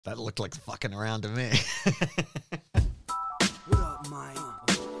That looked like fucking around to me. What up, Mike?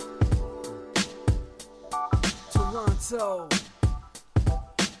 Toronto.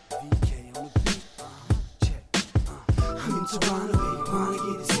 VK on the beat. Check. I'm in Toronto where you wanna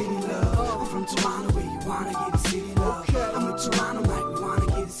get the city love. I'm from Toronto where you wanna get the city love. I'm in Toronto like we wanna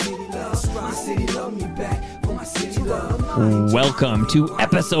get the city love. My city love me back for my city love. Welcome to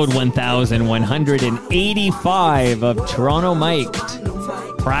episode 1185 of Toronto Mic'd,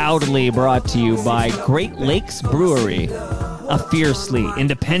 proudly brought to you by Great Lakes Brewery, a fiercely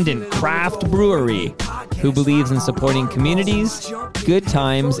independent craft brewery who believes in supporting communities, good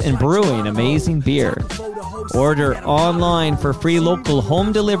times, and brewing amazing beer. Order online for free local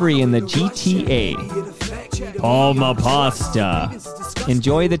home delivery in the GTA. Palma Pasta.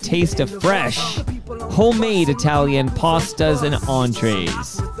 Enjoy the taste of fresh, homemade Italian pastas and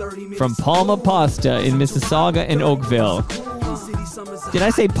entrees. From Palma Pasta in Mississauga and Oakville. Did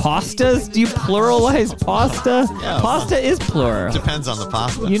I say pastas? Do you pluralize pasta? Yeah, Pasta is plural. Depends on the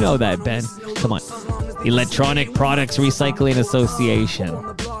pasta. You know that, Ben. Come on. Electronic Products Recycling Association.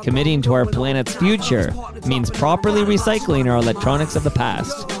 Committing to our planet's future means properly recycling our electronics of the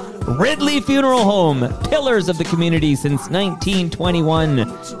past. Ridley Funeral Home, pillars of the community since 1921.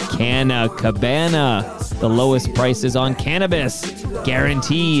 Canna Cabana, the lowest prices on cannabis,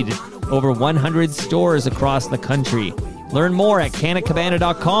 guaranteed. Over 100 stores across the country. Learn more at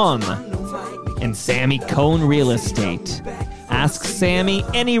cannacabana.com. And Sammy Cone Real Estate. Ask Sammy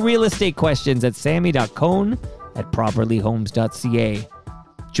any real estate questions at sammy.cone@properlyhomes.ca.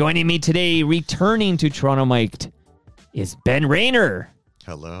 Joining me today, returning to Toronto Mic'd, is Ben Rayner.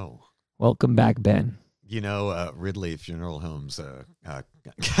 Hello. Welcome back, Ben. You know, Ridley Funeral Homes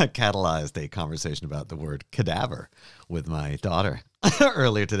catalyzed a conversation about the word cadaver with my daughter.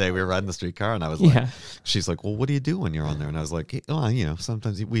 Earlier today, we were riding the streetcar, and I was like, she's like, well, what do you do when you're on there? And I was like, oh, you know,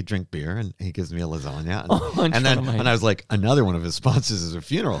 sometimes we drink beer, and he gives me a lasagna. And, and I was like, another one of his sponsors is a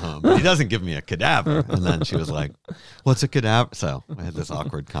funeral home, but he doesn't give me a cadaver. And then she was like, what's a cadaver? So I had this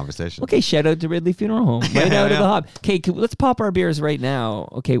awkward conversation. Okay, shout out to Ridley Funeral Home. Right out of the hop. Okay, let's pop our beers right now.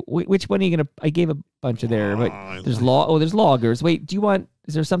 Okay, which one are you going to... I gave a bunch of there, but there's there's lagers. Wait, do you want...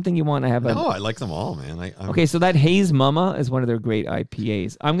 Is there something you want? I have No, I like them all, man. Okay, so that Haze Mama is one of their great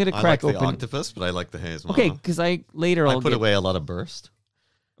IPAs. I'm going to crack open... open... the octopus, but I like the Haze Mama. Okay, because I'll put away a lot of Burst.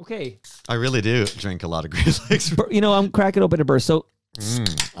 Okay. I really do drink a lot of Great Lakes. You know, I'm cracking open a Burst. So...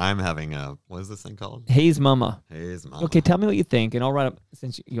 I'm having a... What is this thing called? Haze Mama. Haze Mama. Okay, tell me what you think, and I'll run up...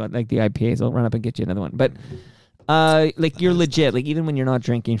 Since you like the IPAs, I'll run up and get you another one. But... like, you're legit. Like, even when you're not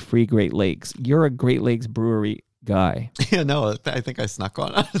drinking free Great Lakes, you're a Great Lakes brewery guy. Yeah, no, I think I snuck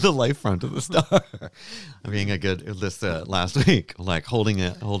one out of the life front of the Star. Being a good last week, like holding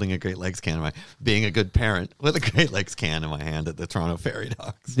a Great Lakes can being a good parent with a Great Lakes can in my hand at the Toronto Ferry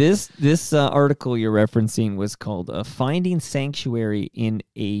Docks. This article you're referencing was called "Finding Sanctuary in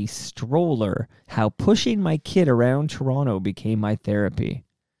a Stroller: How Pushing My Kid Around Toronto Became My Therapy."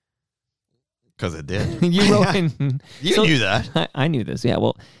 Because it did. You wrote in. You knew that. I knew this. Yeah.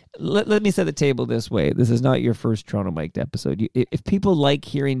 Well, let me set the table this way. This is not your first Toronto Mic'd episode. If people like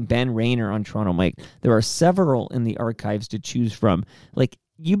hearing Ben Rayner on Toronto Mic'd, there are several in the archives to choose from. Like,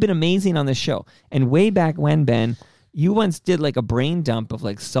 you've been amazing on this show. And way back when, Ben, you once did like a brain dump of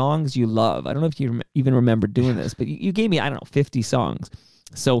like songs you love. I don't know if you even remember doing this, but you gave me, I don't know, 50 songs.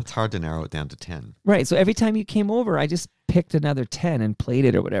 So it's hard to narrow it down to 10. Right. So every time you came over, I just picked another 10 and played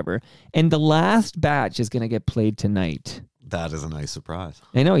it or whatever. And the last batch is going to get played tonight. That is a nice surprise.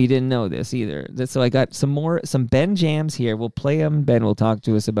 I know you didn't know this either. So I got some Ben jams here. We'll play them. Ben will talk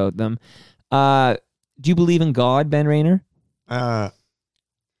to us about them. Do you believe in God, Ben Rayner? Not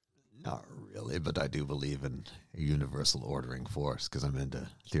really, but I do believe in a universal ordering force because I'm into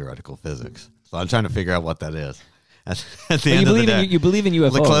theoretical physics. So I'm trying to figure out what that is. At the end of the day, you believe in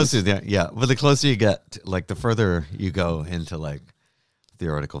UFOs. The closer, but the closer you get, like the further you go into like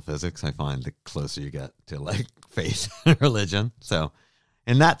theoretical physics, I find the closer you get to like faith and religion. So,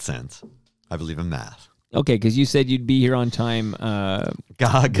 in that sense, I believe in math. Okay, because you said you'd be here on time.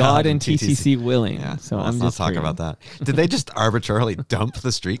 God and TTC willing. Yeah, so let's not talk about that. Did they just arbitrarily dump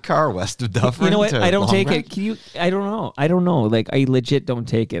the streetcar west of Dufferin? You know what? I don't take it. Can you? I don't know. Like, I legit don't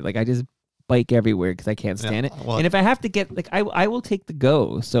take it. Like, I just bike everywhere because I can't stand it. Well, and if I have to get, like, I will take the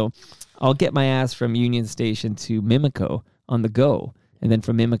go. So I'll get my ass from Union Station to Mimico on the go. And then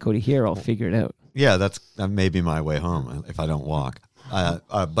from Mimico to here, I'll figure it out. Yeah, that may be my way home if I don't walk.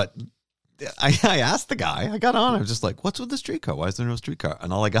 But I asked the guy, I got on, I was just like, what's with the streetcar? Why is there no streetcar?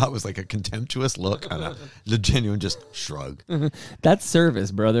 And all I got was like a contemptuous look and the genuine just shrug. That's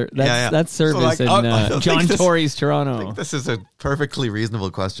service, brother. That's service so like, in John Tory's Toronto. I think this is a perfectly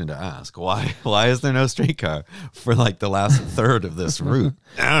reasonable question to ask. Why is there no streetcar for like the last third of this route?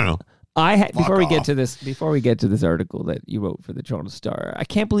 I don't know. Before we get to this article that you wrote for the Toronto Star, I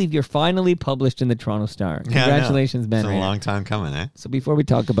can't believe you're finally published in the Toronto Star. Congratulations, Ben Rayner. It's a long time coming, eh? So before we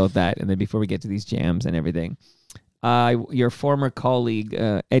talk about that, and then before we get to these jams and everything, your former colleague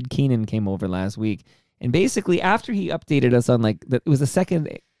Ed Keenan came over last week, and basically after he updated us on it was the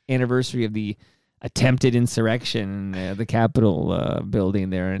second anniversary of the attempted insurrection, the Capitol building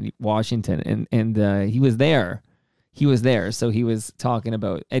there in Washington, and he was there. He was there, so Ed was talking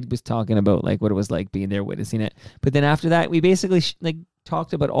about like what it was like being there, witnessing it. But then after that, we basically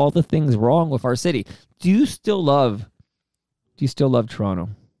talked about all the things wrong with our city. Do you still love Toronto?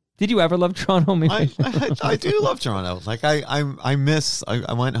 Did you ever love Toronto? I do love Toronto. Like I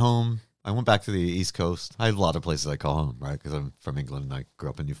went home. I went back to the East Coast. I have a lot of places I call home, right? Because I'm from England and I grew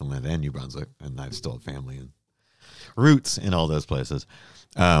up in Newfoundland and New Brunswick, and I still have family and roots in all those places.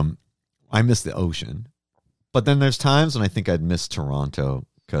 I miss the ocean. But then there's times when I think I'd miss Toronto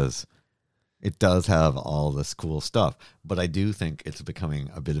because it does have all this cool stuff. But I do think it's becoming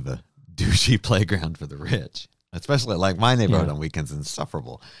a bit of a douchey playground for the rich, especially like my neighborhood on weekends is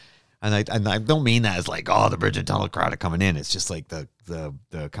insufferable. And I don't mean that as like, oh, the bridge and tunnel crowd are coming in. It's just like the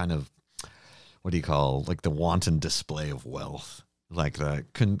kind of, what do you call, like the wanton display of wealth. Like the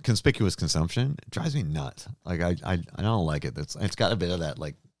conspicuous consumption. It drives me nuts. Like I don't like it. It's got a bit of that,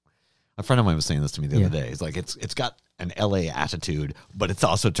 like, a friend of mine was saying this to me the other day. It's like it's got an LA attitude, but it's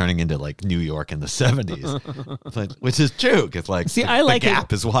also turning into like New York in the 70s, which is true. It's like the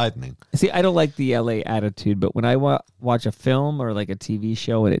gap is widening. See, I don't like the LA attitude, but when I watch a film or like a TV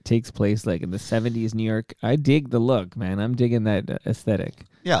show and it takes place like in the 70s New York, I dig the look, man. I'm digging that aesthetic.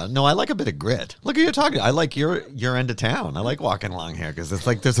 Yeah, no, I like a bit of grit. Look at you talking. I like your end of town. I like walking along here because it's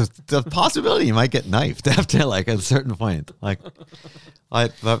like there's a possibility you might get knifed after like a certain point. Like I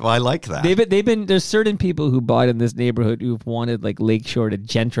like that. There's certain people who bought in this neighborhood who've wanted like Lakeshore to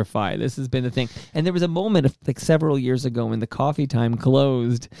gentrify. This has been the thing. And there was a moment of like several years ago when the Coffee Time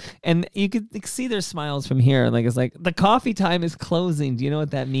closed, and you could like, see their smiles from here. Like it's like the Coffee Time is closing. Do you know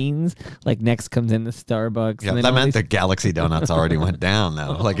what that means? Like next comes in the Starbucks. Yeah, that meant the Galaxy Donuts already went down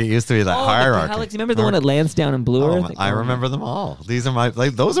though. Like it used to be that hierarchy. Galaxy, remember the one at Lansdowne and Blue Earth? I remember them all. These are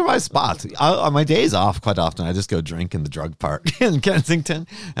those are my spots. On my days off, quite often I just go drink in the drug park in Kensington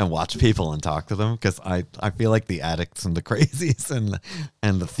and watch people and talk to them because I feel like the addicts and the crazies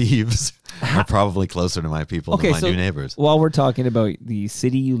and the thieves are probably closer to my people than my new neighbors. While we're talking about the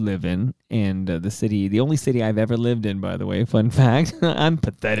city you live in and the only city I've ever lived in, by the way, fun fact, I'm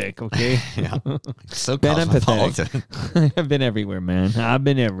pathetic, okay? Yeah. So Ben, I'm cosmopolitan. pathetic. I've been everywhere, man. I've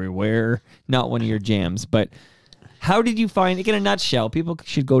been everywhere. Not one of your jams, but how did you find, in a nutshell, people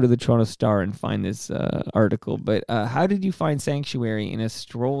should go to the Toronto Star and find this article, but how did you find sanctuary in a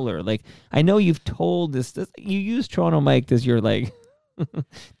stroller? Like, I know you've told this you use Toronto Mike as your, like,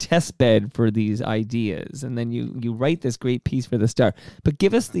 test bed for these ideas, and then you write this great piece for the Star. But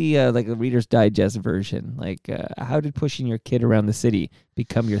give us the like a Reader's Digest version. Like, how did pushing your kid around the city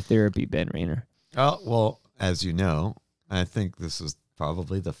become your therapy, Ben Rayner? Oh, well, as you know, I think this was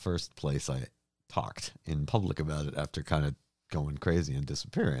probably the first place I talked in public about it after kind of going crazy and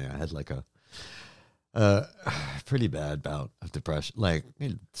disappearing. I had like a pretty bad bout of depression, like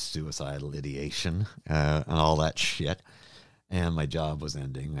suicidal ideation and all that shit. And my job was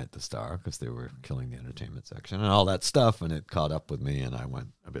ending at the Star because they were killing the entertainment section and all that stuff. And it caught up with me and I went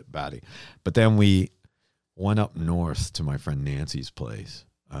a bit batty. But then we went up north to my friend Nancy's place.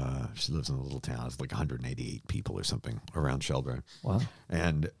 She lives in a little town. It's like 188 people or something around Shelburne. Wow.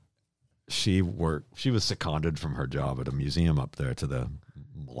 And she was seconded from her job at a museum up there to the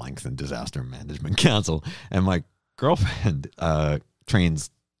Langton Disaster Management Council. And my girlfriend trains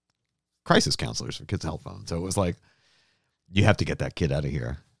crisis counselors for kids' health phones. So it was like, you have to get that kid out of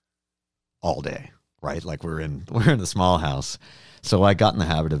here all day, right? Like we're in a small house. So I got in the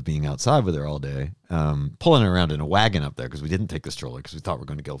habit of being outside with her all day, pulling her around in a wagon up there because we didn't take the stroller because we thought we were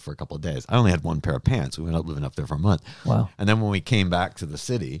going to go for a couple of days. I only had one pair of pants. We went up living up there for a month. Wow. And then when we came back to the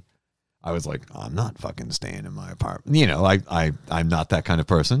city, I was like, I'm not fucking staying in my apartment. You know, I'm not that kind of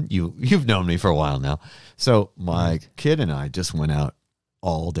person. You've known me for a while now. So my kid and I just went out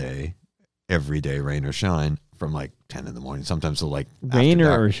all day, every day, rain or shine, from like 10 in the morning, sometimes till like rain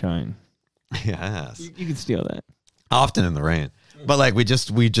or shine. Yes. You can steal that. Often in the rain. But like we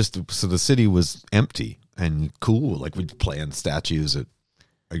just so the city was empty and cool. Like we'd play on statues at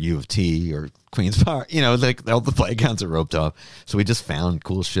U of T or Queen's Park. You know, like all the playgrounds are roped off. So we just found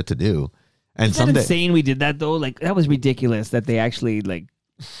cool shit to do. And Isn't that insane we did that though? Like that was ridiculous that they actually like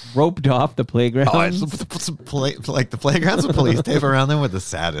roped off the playground. Oh, like the playgrounds with police tape around them were the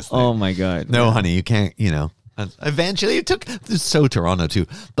saddest thing. Oh my God. No, honey, you can't, you know. Eventually it took, it's so Toronto too.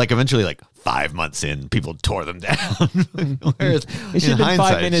 Like eventually like 5 months in, people tore them down. Whereas it should have been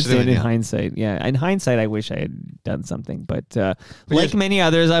 5 minutes in hindsight. Yeah. In hindsight, I wish I had done something. But like many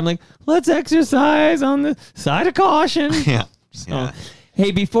others, I'm like, let's exercise on the side of caution. Yeah. So, yeah. Hey,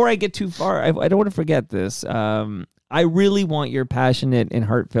 before I get too far, I don't want to forget this. I really want your passionate and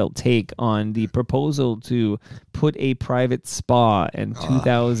heartfelt take on the proposal to put a private spa and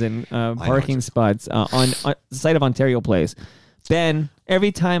 2,000 parking spots on the site of Ontario Place. Ben,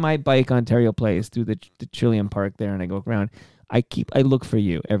 every time I bike Ontario Place through the Trillium Park there and I go around, I look for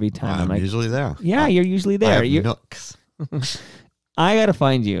you every time. I'm like, usually there. Yeah, you're usually there. I have nooks. I gotta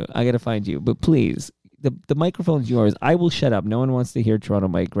find you. But please, the microphone's yours. I will shut up. No one wants to hear Toronto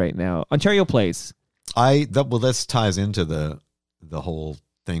Mike right now. Ontario Place. This ties into the whole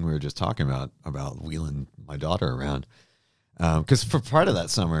thing we were just talking about wheeling my daughter around. Because for part of that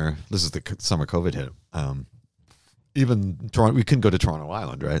summer, this is the summer COVID hit. Even Toronto, we couldn't go to Toronto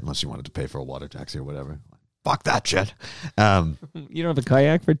Island, right? Unless you wanted to pay for a water taxi or whatever. Fuck that shit. You don't have a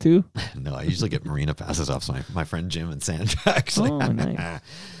kayak for two? No, I usually get marina passes off my friend Jim and Sandra, actually. Oh, nice.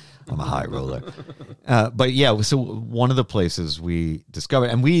 I'm a high roller. But yeah, so one of the places we discovered,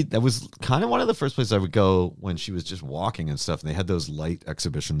 and that was kind of one of the first places I would go when she was just walking and stuff. And they had those light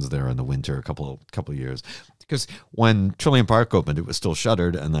exhibitions there in the winter, a couple of years. Because when Trillium Park opened, it was still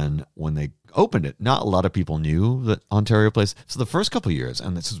shuttered. And then when they opened it, not a lot of people knew that Ontario Place. So the first couple of years,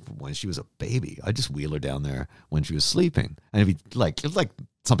 and this is when she was a baby, I just wheel her down there when she was sleeping. And it was like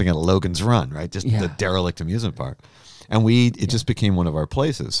something at a Logan's Run, right? Just the derelict amusement park. And it just became one of our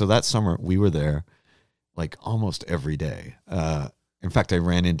places. So that summer we were there like almost every day. In fact, I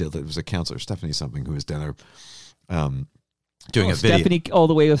ran into, there was a counselor, Stephanie something, who was down there doing a video. Stephanie, all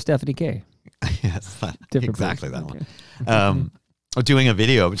the way to Stephanie K. Yes, exactly that okay. one. Doing a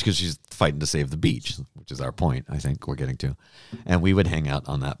video because she's fighting to save the beach, which is our point, I think we're getting to. And we would hang out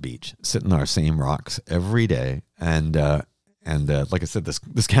on that beach, sit in our same rocks every day. And like I said,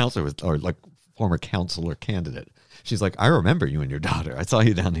 this counselor was, or like former counselor candidate, she's like, I remember you and your daughter. I saw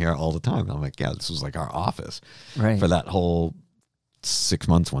you down here all the time. And I'm like, yeah, this was like our office for that whole 6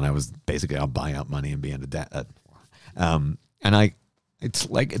 months when I was basically out buying out money and being a dad. It's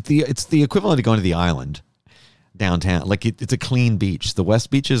like it's the equivalent of going to the island downtown. Like it's a clean beach. The West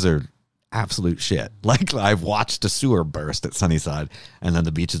beaches are absolute shit. Like I've watched a sewer burst at Sunnyside, and then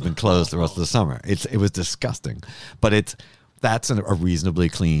the beach has been closed the rest of the summer. It was disgusting, but that's a reasonably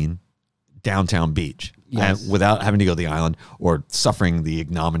clean downtown beach. Yes. And without having to go to the island or suffering the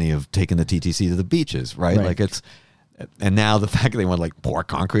ignominy of taking the TTC to the beaches, right? Like and now the fact that they want to like pour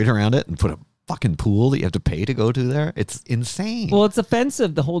concrete around it and put a fucking pool that you have to pay to go to there, it's insane. Well, it's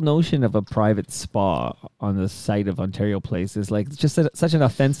offensive. The whole notion of a private spa on the site of Ontario Place is like just such an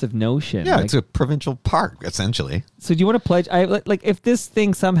offensive notion. Yeah, like, it's a provincial park, essentially. So do you want to pledge? Like if this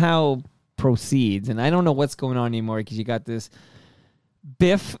thing somehow proceeds, and I don't know what's going on anymore because you got this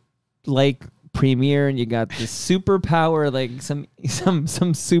Biff like premier and you got this superpower, like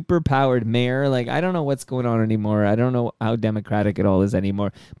some super powered mayor. Like I don't know what's going on anymore. I don't know how democratic it all is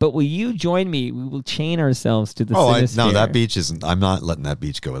anymore. But will you join me? We will chain ourselves to the no, that beach isn't. I'm not letting that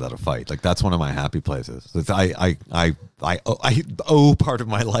beach go without a fight. Like that's one of my happy places. I owe part of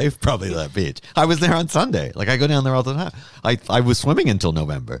my life probably to that beach. I was there on Sunday. Like I go down there all the time. I was swimming until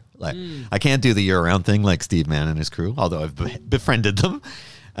November. Like I can't do the year-round thing like Steve Mann and his crew, although I've befriended them.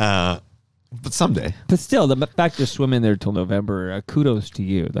 But someday. But still, the fact you're swimming there till November, kudos to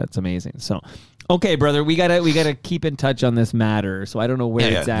you. That's amazing. So, okay, brother, we gotta keep in touch on this matter. So I don't know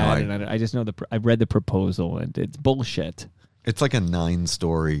where it's at, and I just know I've read the proposal, and it's bullshit. It's like a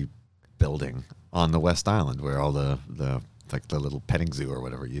 9-story building on the West Island where all the little petting zoo or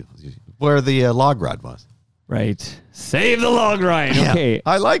whatever where the log ride was. Right. Save the log ride. Okay. Yeah,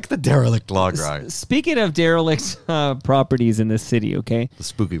 I like the derelict log ride. Speaking of derelict properties in this city, okay? The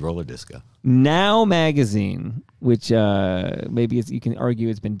spooky roller disco. Now Magazine, which maybe you can argue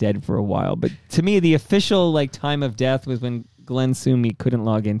it's been dead for a while, but to me the official time of death was when Glenn Sumi couldn't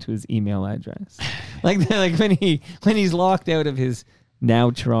log into his email address. like when he's locked out of his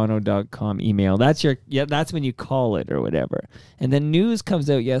nowtoronto.com email. That's when you call it or whatever. And then news comes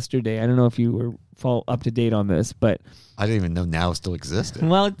out yesterday. I don't know if you were up to date on this, but I didn't even know Now still existed.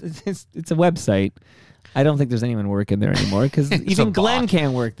 Well, it's a website. I don't think there's anyone working there anymore because even Glenn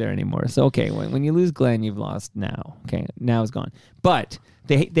can't work there anymore. So, okay, when you lose Glenn, you've lost Now. Okay, Now is gone. But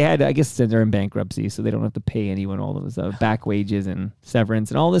they had, I guess they're in bankruptcy, so they don't have to pay anyone all those back wages and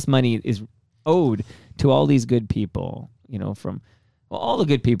severance, and all this money is owed to all these good people, from all the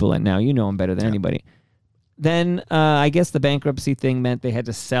good people, and now you know them better than anybody. Then I guess the bankruptcy thing meant they had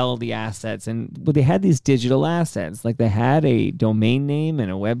to sell the assets, and they had these digital assets. Like they had a domain name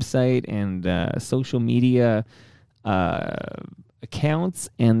and a website and social media accounts,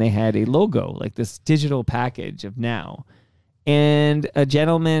 and they had a logo, like this digital package of Now. And a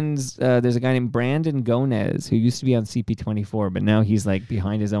gentleman's, there's a guy named Brandon Gonez who used to be on CP24, but now he's like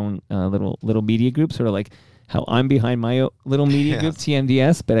behind his own little media group, sort of like how I'm behind my little media group,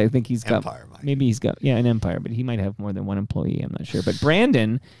 TMDS, but I think he's got, maybe he's got, an Empire, but he might have more than one employee, I'm not sure. But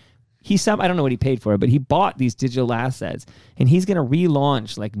Brandon, I don't know what he paid for it, but he bought these digital assets, and he's going to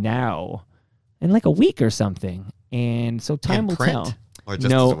relaunch like Now in like a week or something. And so time will tell. Or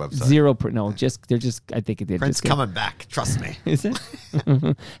just as a website? Zero. No, they're just. I think they're Print's coming back. Trust me. Is it?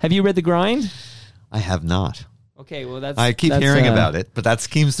 Have you read The Grind? I have not. Okay, well I keep hearing about it, but that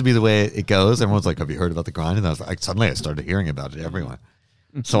seems to be the way it goes. Everyone's like, "Have you heard about The Grind?" And I was like, suddenly I started hearing about it everywhere.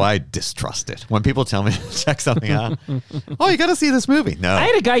 So I distrust it when people tell me to check something out. Oh, you got to see this movie. No, I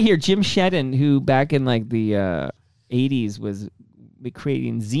had a guy here, Jim Shedden, who back in like the 80s was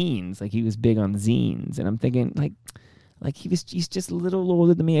creating zines. Like he was big on zines, and I'm thinking like he's just a little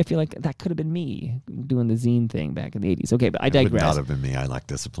older than me. I feel like that could have been me doing the zine thing back in the 80s. Okay, but I digress. It would not have been me. I like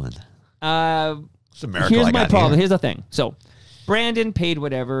discipline. It's a miracle. Here's my problem. Here's the thing. So Brandon paid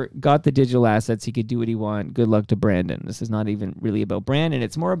whatever, got the digital assets. He could do what he want. Good luck to Brandon. This is not even really about Brandon.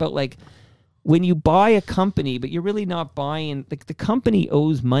 It's more about like when you buy a company, but you're really not buying, like the company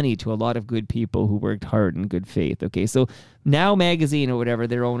owes money to a lot of good people who worked hard in good faith. Okay, so Now Magazine or whatever,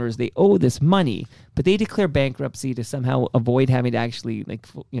 their owners, they owe this money, but they declare bankruptcy to somehow avoid having to actually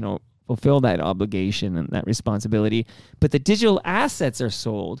fulfill that obligation and that responsibility. But the digital assets are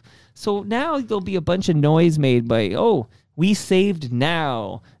sold. So now there'll be a bunch of noise made by, we saved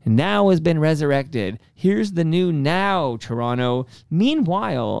Now. Now has been resurrected. Here's the new Now, Toronto.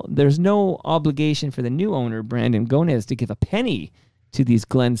 Meanwhile, there's no obligation for the new owner, Brandon Gonez, to give a penny to these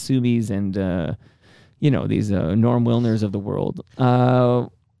Glenn Sumis and, these Norm Wilners of the world.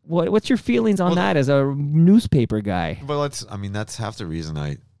 What's your feelings on that as a newspaper guy? Well, that's half the reason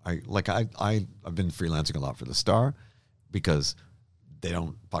I've been freelancing a lot for the Star, because they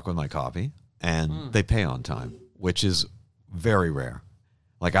don't fuck with my copy and they pay on time, which is very rare.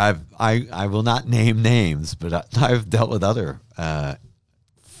 Like I will not name names, but I've dealt with other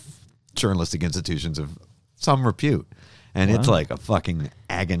journalistic institutions of some repute, and it's like a fucking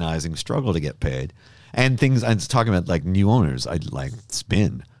agonizing struggle to get paid. And things I was talking about, like new owners, I like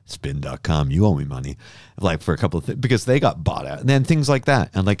spin.com, you owe me money, like for a couple of things because they got bought out, and then things like that.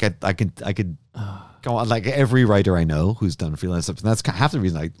 And like I could go on, like every writer I know who's done freelance stuff, and that's half the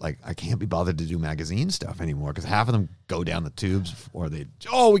reason I can't be bothered to do magazine stuff anymore, because half of them go down the tubes or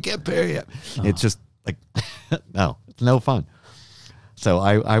we can't pay it. It's just like no, it's no fun. So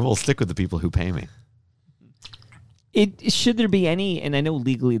I will stick with the people who pay me. Should there be any, and I know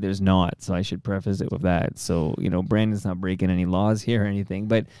legally there's not, so I should preface it with that. So, Brandon's not breaking any laws here or anything,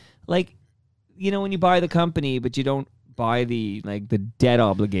 but like, when you buy the company, but you don't buy the debt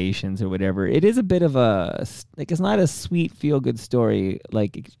obligations or whatever, it is a bit of a, it's not a sweet feel-good story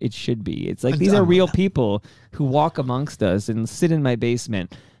like it should be. It's like these are real people who walk amongst us and sit in my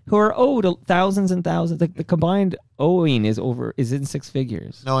basement who are owed thousands and thousands. Like the combined owing is in six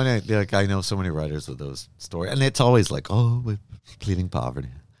figures. No, and I know so many writers with those stories, and it's always like, we're pleading poverty.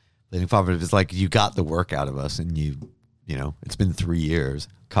 Pleading poverty is like, you got the work out of us, and it's been 3 years.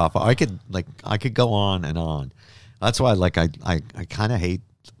 I could go on and on. That's why, I kind of hate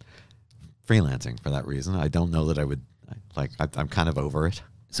freelancing for that reason. I don't know that I would I'm kind of over it.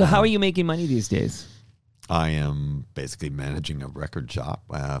 So how are you making money these days? I am basically managing a record shop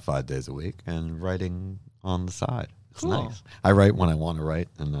 5 days a week and writing on the side. It's nice. I write when I want to write,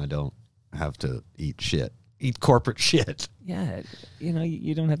 and I don't have to eat corporate shit. Yeah,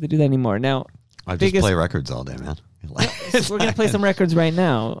 you don't have to do that anymore. Now, I just play records all day, man. We're going to play some records right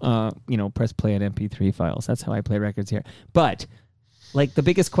now. Press play on MP3 files. That's how I play records here. But, the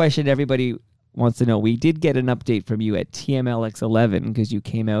biggest question everybody wants to know, we did get an update from you at TMLX11 because you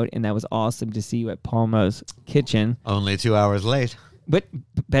came out, and that was awesome to see you at Palma's Kitchen. Only 2 hours late. But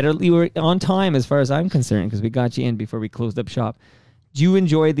better, you were on time as far as I'm concerned, because we got you in before we closed up shop. Do you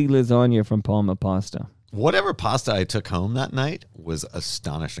enjoy the lasagna from Palma Pasta? Whatever pasta I took home that night was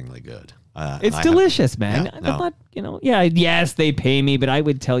astonishingly good. It's delicious, man. Yeah, I'm not, yes, they pay me, but I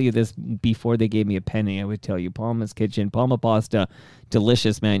would tell you this before they gave me a penny. I would tell you, Palma's Kitchen, Palma Pasta,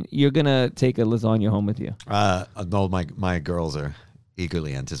 delicious, man. You're going to take a lasagna home with you. No, my girls are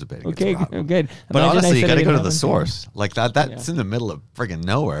eagerly anticipating. Okay, good. But Imagine honestly, you got to go to the happen. source. Like that's in the middle of friggin'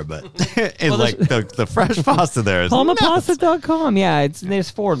 nowhere, but it's like the fresh pasta there is Palmapasta.com. Yeah, there's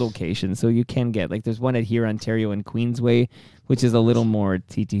 4 locations, so you can get there's one at here, Ontario and Queensway, which is a little more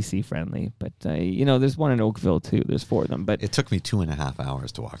TTC friendly. But there's one in Oakville too. There's 4 of them. But it took me 2.5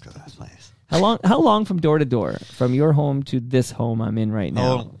 hours to walk to that place. How long from door to door? From your home to this home I'm in right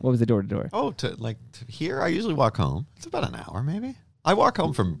now? What was the door to door? To here, I usually walk home. It's about an hour, maybe. I walk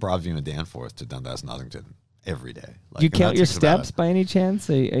home from Broadview and Danforth to Dundas, Nothington every day. Do you count your steps by any chance?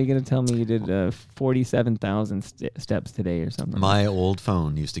 Are you going to tell me you did 47,000 steps today or something? My old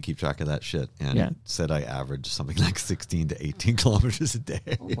phone used to keep track of that shit, and it said I averaged something like 16 to 18 kilometers a day.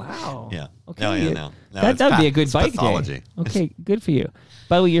 Oh, wow. Yeah. Okay. Oh, yeah, no. That would be a good bike pathology. day. Okay, good for you.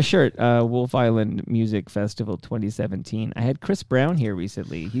 By the way, your shirt, Wolf Island Music Festival 2017. I had Chris Brown here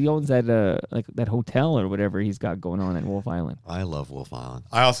recently. He owns that that hotel or whatever he's got going on in Wolf Island. I love Wolf Island.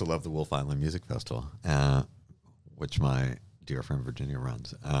 I also love the Wolf Island Music Festival, which my dear friend Virginia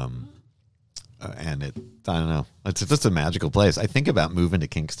runs. And I don't know. It's just a magical place. I think about moving to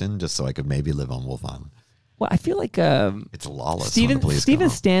Kingston just so I could maybe live on Wolf Island. Well, I feel like it's lawless. Stephen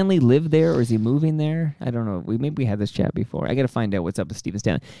Stanley lived there, or is he moving there? I don't know. Maybe we had this chat before. I got to find out what's up with Stephen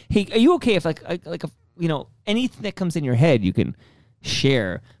Stanley. Hey, are you okay if anything that comes in your head you can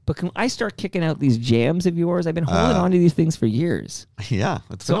share? But can I start kicking out these jams of yours? I've been holding on to these things for years. Yeah,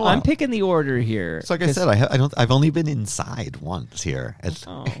 so I'm picking the order here. So like I said, I've only been inside once here,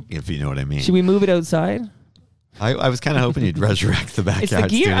 if you know what I mean. Should we move it outside? I was kind of hoping you'd resurrect the backyard. It's the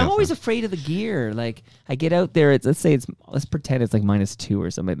gear. Studio. I'm always afraid of the gear. Like I get out there, let's pretend it's like -2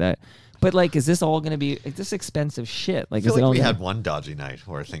 or something like that. But is this all going to be this expensive shit? I feel like we had one dodgy night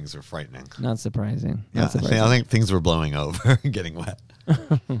where things were frightening. Not surprising. Yeah, I think things were blowing over and getting wet.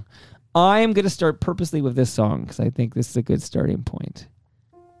 I am going to start purposely with this song because I think this is a good starting point.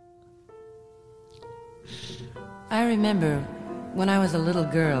 I remember when I was a little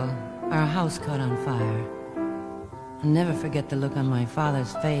girl, our house caught on fire. I'll never forget the look on my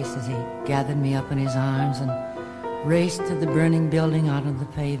father's face as he gathered me up in his arms and raced to the burning building out on the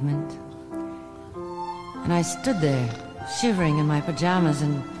pavement. And I stood there, shivering in my pajamas,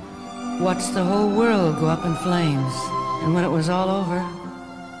 and watched the whole world go up in flames. And when it was all over,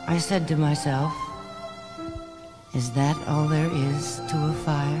 I said to myself, is that all there is to a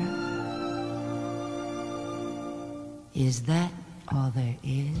fire? Is that all there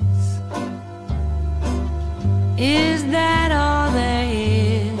is? Is that all there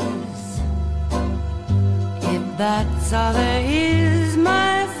is? If that's all there is,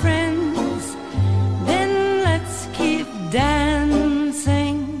 my friends, then let's keep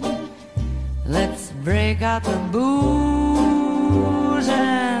dancing. Let's break out the booze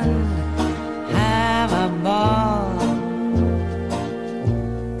and have a ball.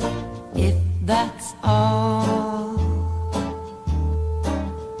 If that's all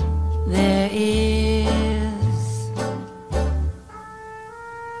there is.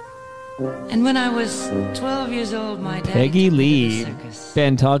 And when I was 12 years old, my dad Peggy took me Lee. to the circus.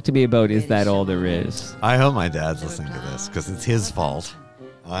 Ben, talk to me about Is That All There Is? I hope my dad's listening to this because it's his fault.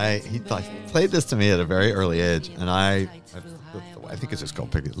 He played this to me at a very early age, and I think it's just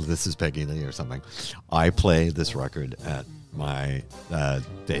called This Is Peggy Lee or something. I play this record at my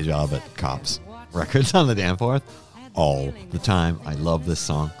day job at Cops Records on the Danforth all the time. I love this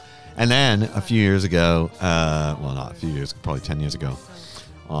song. And then a few years ago, well, not a few years, probably 10 years ago,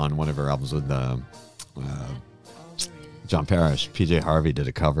 on one of her albums with John Parrish, PJ Harvey did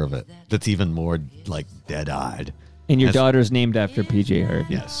a cover of it that's even more like dead-eyed. And your daughter's named after PJ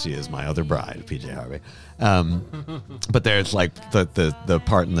Harvey. Yes, she is my other bride, PJ Harvey. But there's like the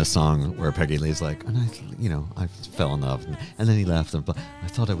part in the song where Peggy Lee's like, and I fell in love, and then he left, and I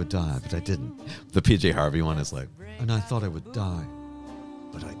thought I would die, but I didn't. The PJ Harvey one is like, and I thought I would die,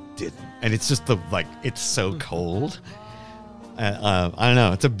 but I didn't. And it's just it's so cold. I don't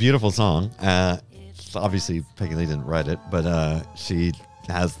know. It's a beautiful song. Obviously, Peggy Lee didn't write it, but she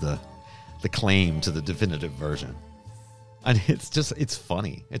has the claim to the definitive version. And it's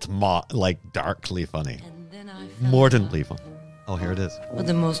funny. It's darkly funny. Mordantly funny. Oh, here it is. With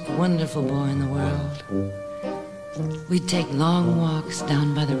the most wonderful boy in the world. We'd take long walks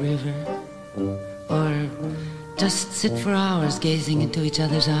down by the river, or just sit for hours gazing into each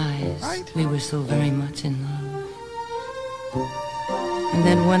other's eyes. Right. We were so very much in love. And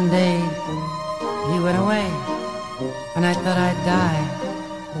then one day, he went away, and I thought I'd die,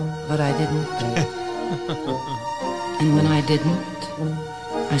 but I didn't. And when I didn't,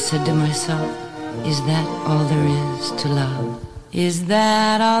 I said to myself, is that all there is to love? Is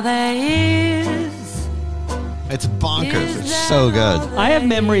that all there is? It's bonkers. It's so good. I have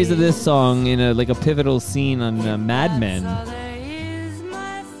memories of this song in a pivotal scene on Mad Men.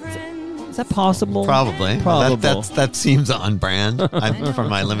 Is that possible? Probably. Probable. That seems on brand from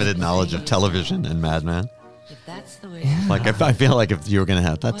my limited knowledge of television and Mad Men. If that's the way Like I feel like if you were gonna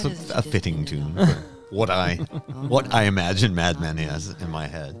have that's a fitting tune for what I imagine Mad Men is in my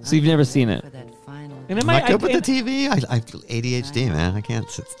head. So you've never seen it? for that final And I'm not good with the TV. I ADHD, man. I can't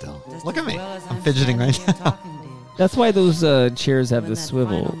sit still. Look at me. I'm fidgeting right now. That's why those chairs have the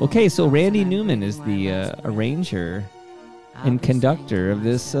swivel. Okay, so Randy Newman is the arranger and conductor of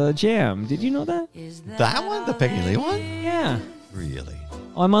this jam. Did you know that? That one, the Peggy Lee one, Yeah. really?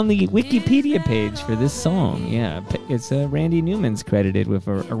 I'm on the Wikipedia page for this song. Yeah, it's Randy Newman's credited with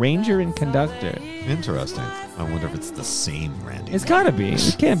arranger and conductor. Interesting. I wonder if it's the same Randy. It's gotta be.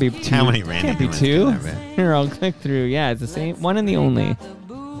 It can't be two. How many Randy Can't be Newmans two. can there be? Here, I'll click through. Yeah, it's the same one and the only.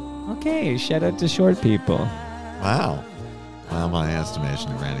 Okay, shout out to short people. Wow. Well, my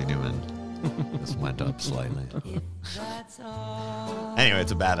estimation of Randy Newman just went up slightly. Anyway,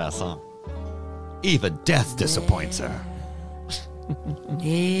 it's a badass song. Even death disappoints her.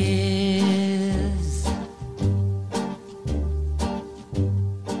 is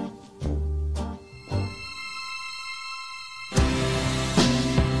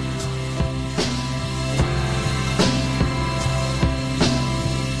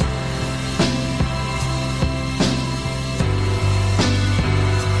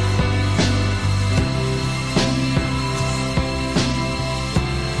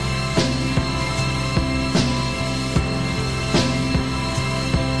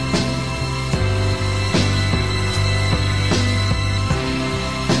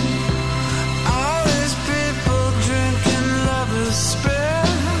All these people drinking lovers spill.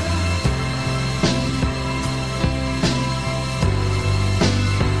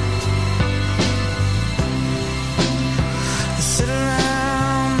 They sit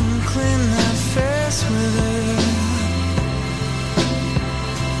around and clean their face with it.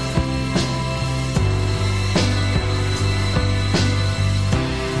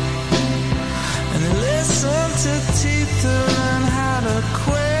 And they listen to teeth to learn how to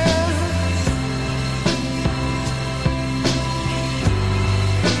quit.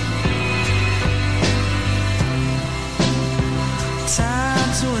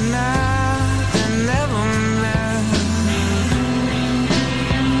 Time to a night that never met.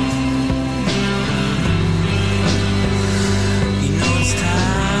 You know it's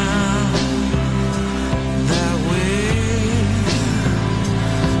time that we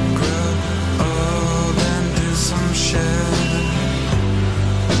grow old and do some shit.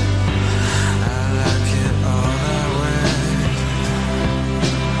 I like it all that way.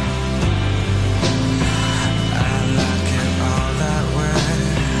 I like it all that way.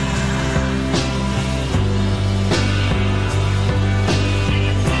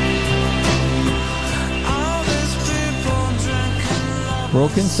 All these people drinking love.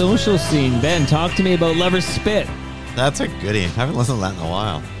 Broken social scene. Ben, talk to me about Lover's Spit. That's a goodie. I haven't listened to that in a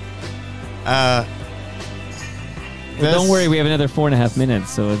while. Well, don't worry, we have another 4.5 minutes,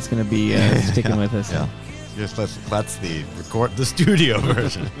 so it's going to be sticking with us. Yeah. Just that's the studio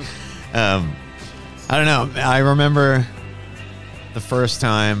version. I don't know. I remember the first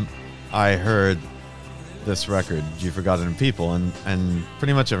time I heard this record, You Forgotten People, and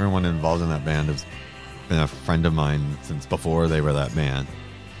pretty much everyone involved in that band has been a friend of mine since before they were that band.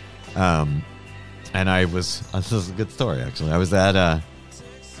 And this is a good story, actually. I was at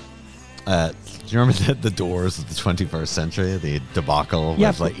do you remember the Doors of the 21st Century, the debacle Yeah,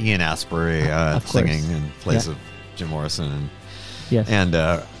 with like Ian Astbury of course. singing in place Yeah. of Jim Morrison Yes.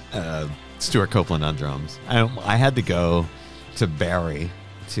 and Stuart Copeland on drums. I had to go to Barrie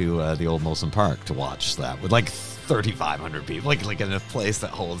to the old Molson Park to watch that with like 3,500 people, like in a place that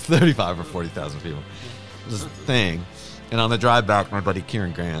holds 35 or 40,000 people. It was a thing. And on the drive back, my buddy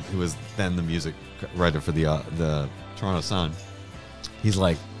Kieran Grant, who was then the music writer for the Toronto Sun, he's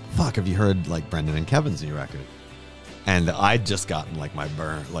like, "Fuck, have you heard like Brendan and Kevin's new record?" And I'd just gotten like my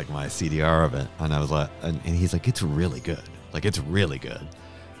CDR of it, and I was like, and he's like, "It's really good. Like it's really good."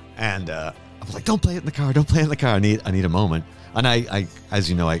 And I was like, "Don't play it in the car. Don't play it in the car. I need a moment." And I as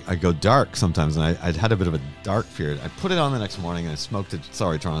you know, I go dark sometimes, and I'd had a bit of a dark period. I put it on the next morning, and I smoked it.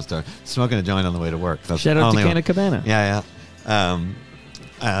 Sorry, Toronto Star, smoking a joint on the way to work. That's Shout out to only- Canna Cabana. Yeah.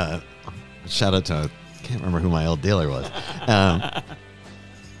 Shout out to, I can't remember who my old dealer was.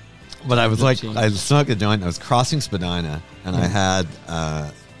 But I was like, I smoked a joint. I was crossing Spadina, and I had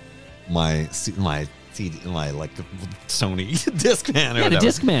my CD, my like Sony Discman or Yeah, the whatever.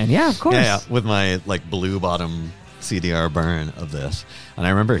 Discman. Yeah, of course. Yeah, with my like blue bottom CDR burn of this, and I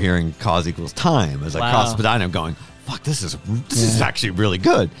remember hearing "Cause Equals Time" as I crossed Spadina, going, "Fuck, this is actually really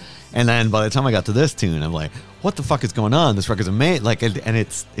good." And then by the time I got to this tune, I'm like, "What the fuck is going on? This record's amazing!" Like, and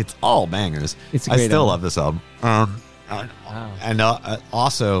it's all bangers. It's a great I still album. love this album. And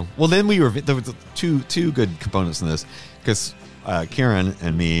also, well, then there was two good components in this, because Kieran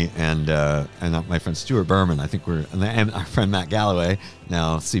and me and my friend Stuart Berman, I think and our friend Matt Galloway,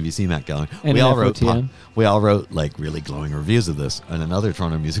 now CBC Matt Galloway, and we all wrote like really glowing reviews of this. And another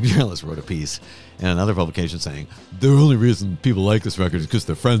Toronto music journalist wrote a piece in another publication saying the only reason people like this record is because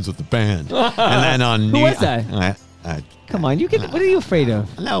they're friends with the band. And then on who was that? Come on, you can. What are you afraid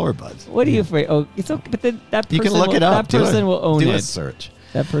of? No, we're buds. What are you afraid? Oh, it's okay. But then that person you can look it up. That person will own it. Do a search.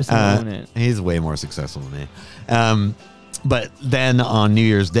 That person will own it. He's way more successful than me. But then on New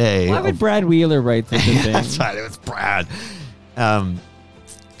Year's Day, why would Brad Wheeler write such a thing? That's right, it was Brad.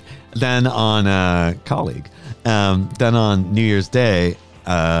 Then on Colleague. Then on New Year's Day,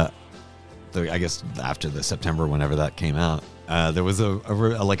 I guess after the September, whenever that came out, there was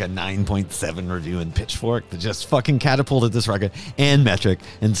like a 9.7 review in Pitchfork that just fucking catapulted this record, and Metric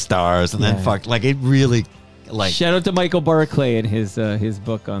and Stars, and then it really. Like, shout out to Michael Barclay and his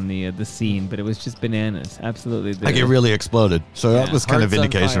book on the scene, but it was just bananas. Absolutely, like it really exploded. So that was kind of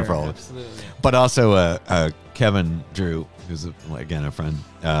vindication for all of it. But also Kevin Drew, who's again a friend.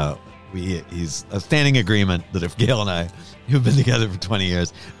 He's a standing agreement that if Gail and I, who've been together for 20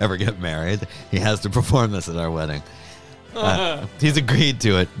 years, ever get married, he has to perform this at our wedding. He's agreed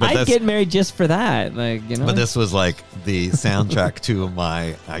to it. But I'd get married just for that, But this was like the soundtrack to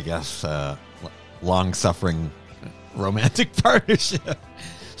my, I guess, long-suffering romantic partnership.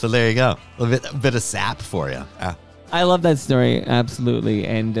 So there you go. A bit of sap for you. I love that story, absolutely.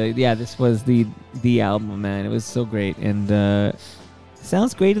 And this was the album, man. It was so great, and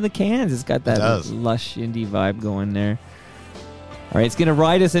sounds great in the cans. It's got that lush indie vibe going there. All right, it's gonna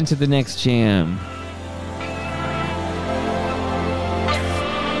ride us into the next jam.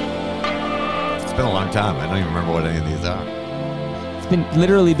 It's been a long time. I don't even remember what any of these are.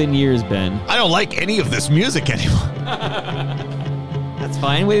 Literally been years, Ben. I don't like any of this music anymore. That's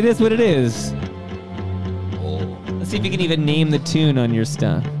fine. It is what it is. Let's see if you can even name the tune on your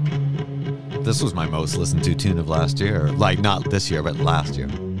stuff. This was my most listened to tune of last year. Like, not this year, but last year.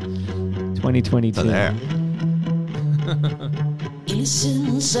 2022. So there.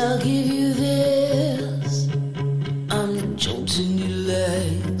 Innocence, I'll give you this. I'm the jolt in your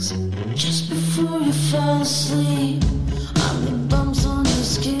legs. Just before you fall asleep, I'm the bumps on your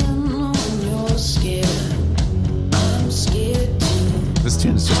skin when you're scared. I'm scared too. This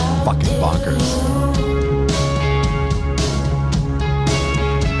tune is just fucking bonkers.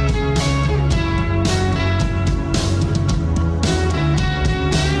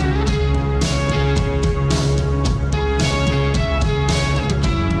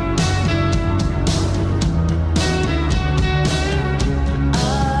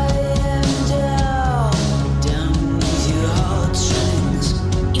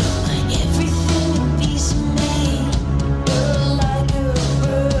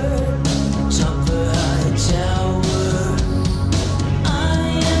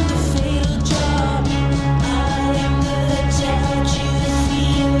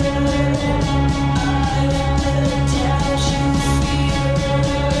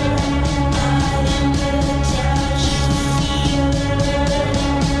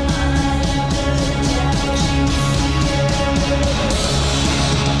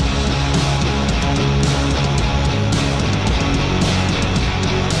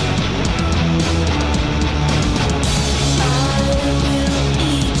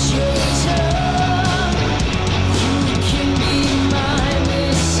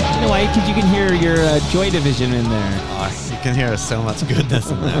 Joy Division in there. Oh, you can hear so much goodness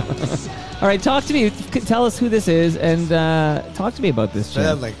in there. All right, talk to me. Tell us who this is, and talk to me about this.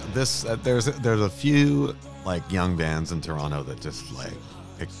 Yeah, like this. There's a few like young bands in Toronto that just like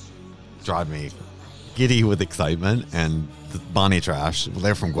drive me giddy with excitement. And Bonnie Trash,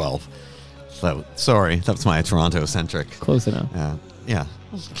 they're from Guelph. So sorry, that's my Toronto centric. Close enough. Yeah,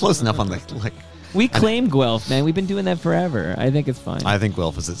 close enough on the like. We claim Guelph, man. We've been doing that forever. I think it's fine. I think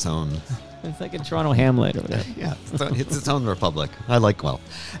Guelph is its own. It's like a Toronto Hamlet or whatever. Yeah, it's its own republic. I like Guelph.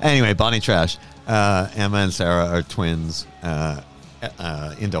 Anyway, Bonnie Trash, Emma and Sarah are twins,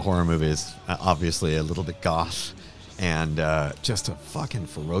 into horror movies, obviously a little bit goth, and just a fucking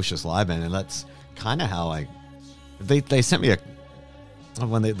ferocious live band. And that's kind of how they sent me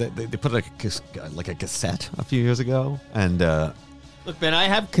when they put like a cassette a few years ago, and look, Ben, I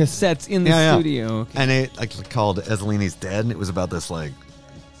have cassettes in the studio. Okay. And it called Ezelini's Dead, and it was about this like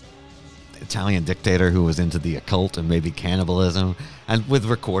Italian dictator who was into the occult and maybe cannibalism, and with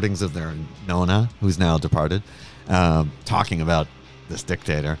recordings of their Nona, who's now departed, talking about this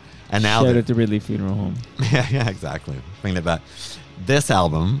dictator. And now shout out to Ridley Funeral Home. Yeah, exactly. Bringing it back. This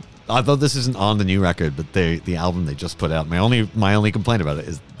album, although this isn't on the new record, but the album they just put out, my only complaint about it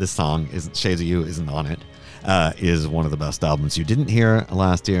is this song isn't Shades of You isn't on it. Is one of the best albums you didn't hear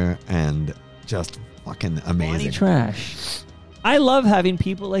last year, and just fucking amazing. Money trash. I love having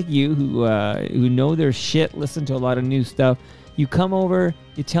people like you who know their shit, listen to a lot of new stuff. You come over,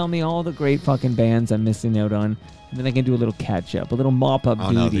 you tell me all the great fucking bands I'm missing out on, and then I can do a little catch up, a little mop up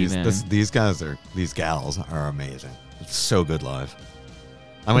duty, man. These gals are amazing. It's so good live.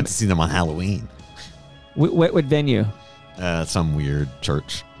 I went to see them on Halloween. What venue? Some weird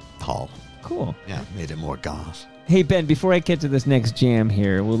church hall. Cool. Yeah, made it more goth. Hey, Ben, before I get to this next jam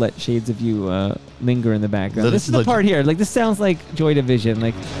here, we'll let Shades of You linger in the background. This is the part here. Like, this sounds like Joy Division.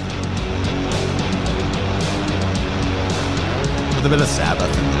 Like, with a bit of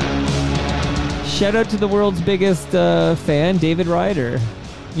Sabbath in there. Shout out to the world's biggest fan, David Ryder.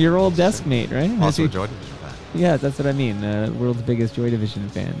 Your old desk mate, right? Also a Joy Division fan. Yeah, that's what I mean. World's biggest Joy Division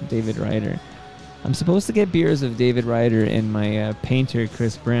fan, David Ryder. I'm supposed to get beers of David Ryder and my painter,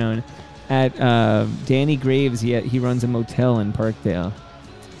 Chris Brown. At Danny Graves, he runs a motel in Parkdale.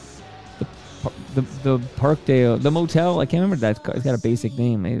 The Parkdale, the motel, I can't remember that. It's got a basic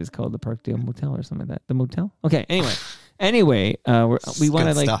name. Maybe it's called the Parkdale Motel or something like that. The motel? Okay, anyway, we want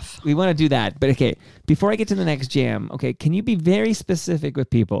to do that. But okay, before I get to the next jam, okay, can you be very specific with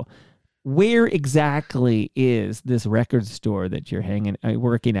people? Where exactly is this record store that you're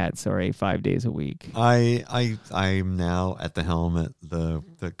working at? 5 days a week. I'm now at the helm at the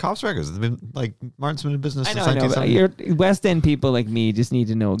Cops Records. It's been like Martin's been in business since I know. You're West End people like me just need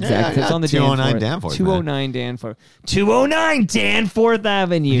to know exactly. Yeah, it's on the 209 Danforth. 209 Danforth. 209 Danforth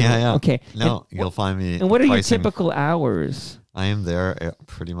Avenue. Yeah. Okay. No, you'll find me. And what are your typical hours? I am there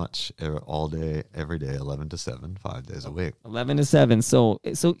pretty much all day, every day, 11 to 7, 5 days a week. 11 to 7. So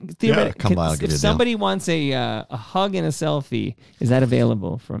theoretically, come by, I'll give you a deal. somebody wants a hug and a selfie, is that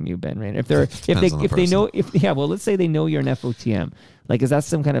available from you, Ben Rayner? Let's say they know you're an FOTM. Like, is that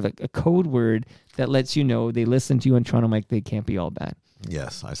some kind of a code word that lets you know they listen to you on Toronto Mike, they can't be all bad?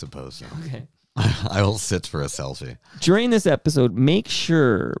 Yes, I suppose so. Okay. I will sit for a selfie. During this episode, make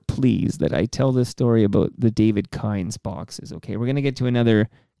sure, please, that I tell this story about the David Kynes boxes, okay? We're going to get to another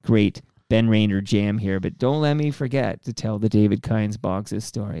great Ben Rayner jam here, but don't let me forget to tell the David Kynes boxes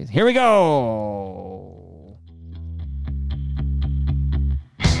stories. Here we go!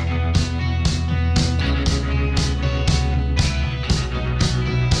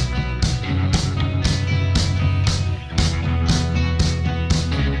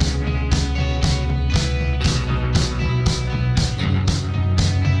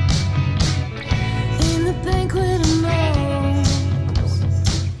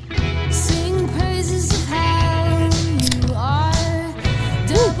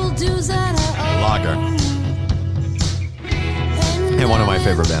 And one of my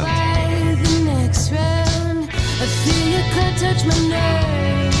favorite bands. I feel you could touch my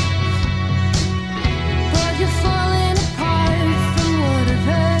nerve, but you're falling apart from what I've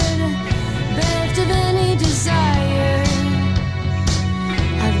heard. Bereft of any desire,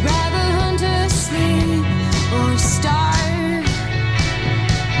 I'd rather hunt or sleep or starve.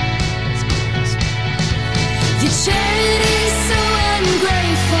 Your charity's so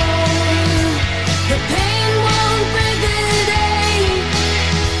ungrateful. The pain won't break the day.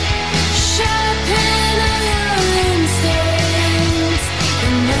 Shut up in all your instincts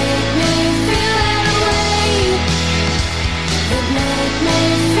and make me feel that way. That make me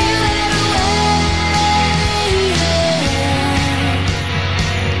feel that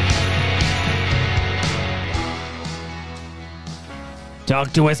way.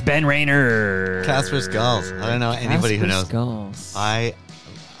 Talk to us, Ben Rayner. Casper Skulls. I don't know anybody who knows. Skulls. I'd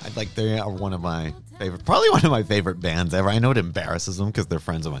like, they are one of my favorite, probably one of my favorite bands ever. I know it embarrasses them because they're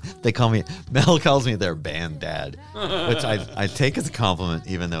friends of mine. Mel calls me their band dad, which I take as a compliment,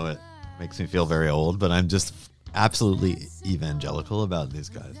 even though it makes me feel very old, but I'm just absolutely evangelical about these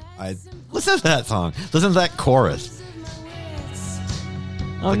guys. Listen to that song. Listen to that chorus.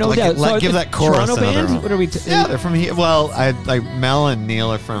 Oh, no doubt. So give that chorus Toronto another band? one. What are we? Yeah, they're from here. Well, Mel and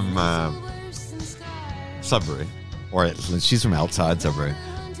Neil are from Sudbury, or she's from outside Sudbury.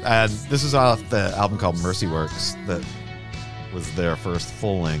 And this is off the album called Mercy Works that was their first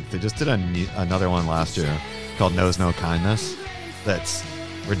full length. They just did another one last year called Knows No Kindness. That's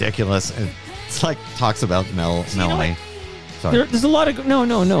ridiculous. It's like talks about Melanie. Sorry. There's a lot of no.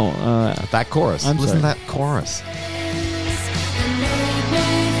 That chorus. I'm Listen sorry. to that chorus.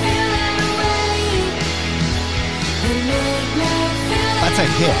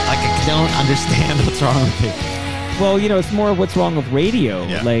 a hit? Like, I don't understand what's wrong with it. Well, it's more what's wrong with radio.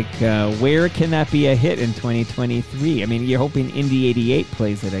 Yeah. Like, where can that be a hit in 2023? I mean, you're hoping Indie 88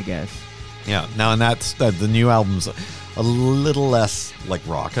 plays it, I guess. Yeah, now, and that's the new album's a little less like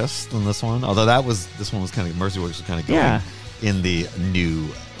raucous than this one. Although this one was kind of, Mercyworks was kind of going in the new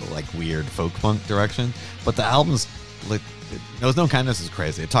like weird folk punk direction. But the album's like, Knows No Kindness is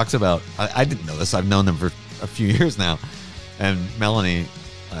crazy. It talks about, I didn't know this, I've known them for a few years now, and Melanie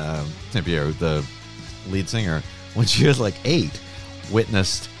St. Pierre, the lead singer, when she was like 8,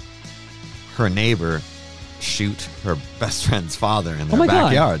 witnessed her neighbor shoot her best friend's father in their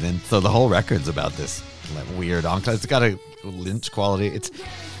backyard. God. And so the whole record's about this like weird enclave. It's got a Lynch quality.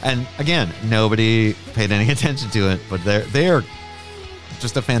 And again, nobody paid any attention to it, but they're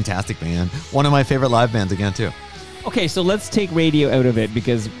just a fantastic band. One of my favorite live bands again too. Okay, so let's take radio out of it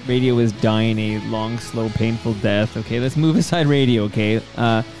because radio is dying a long, slow, painful death. Okay, let's move aside radio, okay?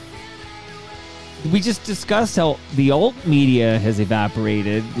 We just discussed how the alt media has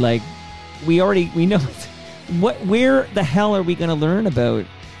evaporated. Like, we know where the hell are we going to learn about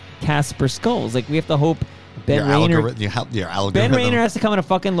Casper Skulls? Like, we have to hope Ben Rayner... Your algorithm. Ben Rayner has to come on a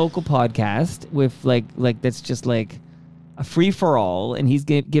fucking local podcast with, like that's just, like, a free-for-all, and he's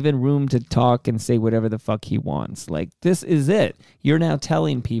given room to talk and say whatever the fuck he wants. Like, this is it. You're now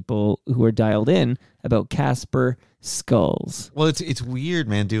telling people who are dialed in about Casper Skulls. Well, it's weird,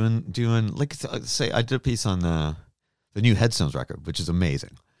 man, doing like, say, I did a piece on the new Headstones record, which is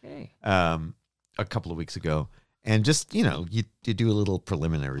amazing. Okay. A couple of weeks ago, and just, you do a little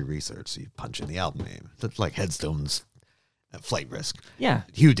preliminary research. So you punch in the album name. That's like Headstones, Flight Risk. Yeah.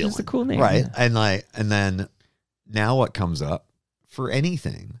 Hugh Dillon. It's a cool name. Right. Yeah. And then now what comes up for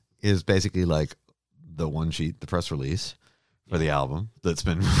anything is basically like the one sheet, the press release for the album that's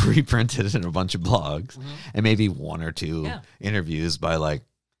been reprinted in a bunch of blogs, and maybe one or two interviews by like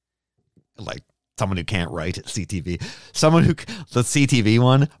someone who can't write at CTV. The CTV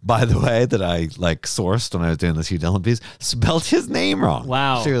one, by the way, that I like sourced when I was doing this Hugh Dillon piece, spelled his name wrong.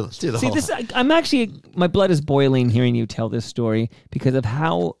 Wow. My blood is boiling hearing you tell this story because of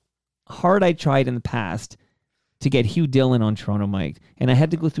how hard I tried in the past to get Hugh Dillon on Toronto Mike. And I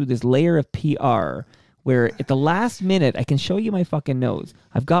had to go through this layer of PR where at the last minute, I can show you my fucking notes.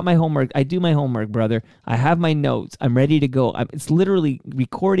 I've got my homework. I do my homework, brother. I have my notes. I'm ready to go. It's literally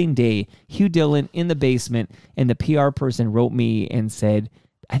recording day. Hugh Dillon in the basement, and the PR person wrote me and said,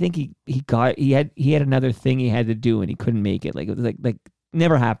 I think he had another thing he had to do and he couldn't make it. Like, it was like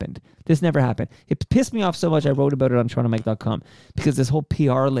never happened. This never happened. It pissed me off so much I wrote about it on TorontoMike.com because this whole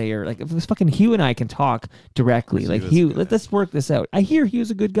PR layer, like, if this fucking Hugh and I can talk directly, like, Hugh, let's work this out. I hear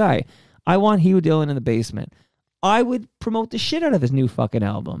Hugh's a good guy. I want Hugh Dillon in the basement. I would promote the shit out of his new fucking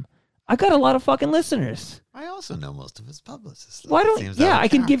album. I got a lot of fucking listeners. I also know most of his publicists. Why don't? Yeah,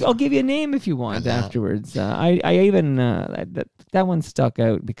 I'll give you a name if you want afterwards. I even that one stuck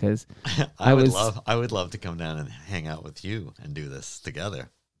out because I would love to come down and hang out with you and do this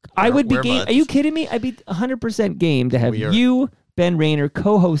together. I would be game. Are you kidding me? I'd be 100% game to have you, Ben Rayner,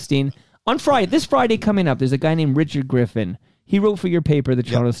 co-hosting on Friday. This Friday coming up. There's a guy named Richard Griffin. He wrote for your paper, the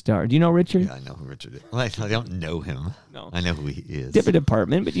Toronto Star. Do you know Richard? Yeah, I know who Richard is. Well, I don't know him. No. I know who he is. Different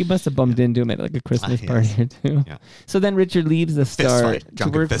department, but you must have bumped into him at like a Christmas party or two. Yeah. So then Richard leaves the Star.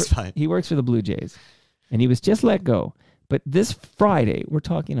 He works for the Blue Jays, and he was just let go. But this Friday, we're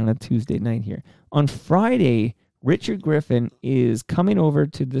talking on a Tuesday night here. On Friday, Richard Griffin is coming over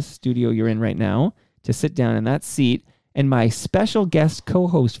to this studio you're in right now to sit down in that seat, and my special guest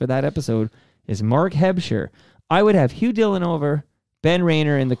co-host for that episode is Mark Hebscher. I would have Hugh Dillon over, Ben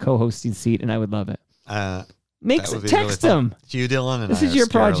Rayner in the co-hosting seat, and I would love it. Text really him. Hugh Dillon and this is your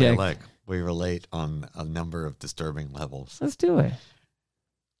project. Alike. We relate on a number of disturbing levels. Let's do it.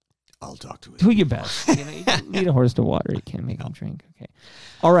 I'll talk to him. Do your best. You need a horse to water. You can't make him drink. Okay.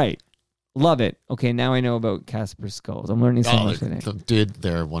 All right. Love it. Okay, now I know about Casper Skulls. I'm learning so much today. Dude,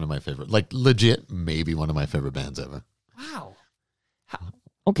 they're one of my favorite. Like, legit, maybe one of my favorite bands ever. Wow.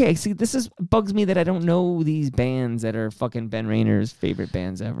 Okay, see, bugs me that I don't know these bands that are fucking Ben Rayner's favorite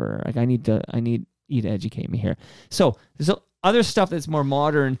bands ever. Like, I need you to educate me here. So there's other stuff that's more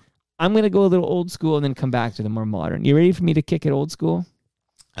modern. I'm gonna go a little old school and then come back to the more modern. You ready for me to kick it old school?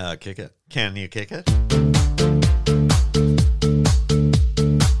 Kick it. Can you kick it?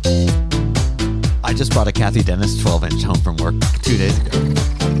 I just brought a Kathy Dennis 12-inch home from work 2 days ago.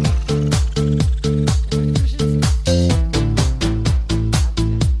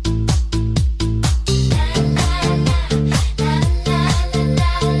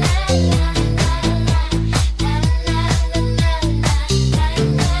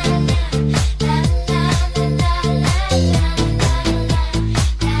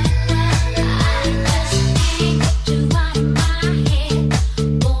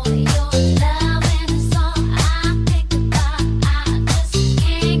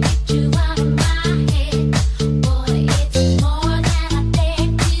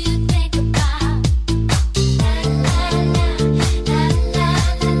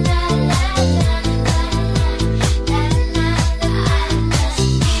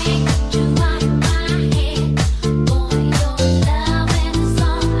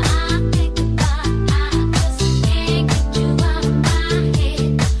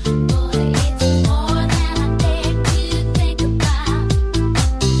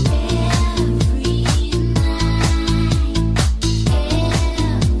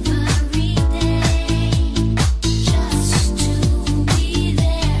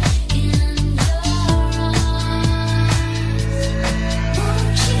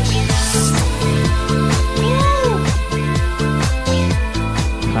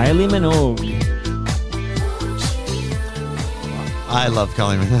 Minogue. I love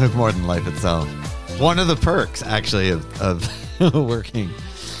Kylie Minogue more than life itself. One of the perks, actually, of working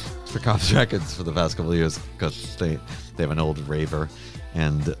for Cops Records for the past couple of years, because they have an old raver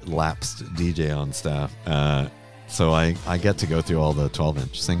and lapsed DJ on staff. So I get to go through all the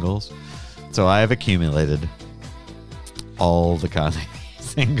 12-inch singles. So I have accumulated all the Kylie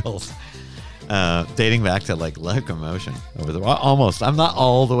singles, dating back to like Locomotion. Almost. I'm not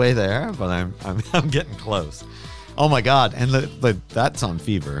all the way there, but I'm getting close. Oh my God. And that's on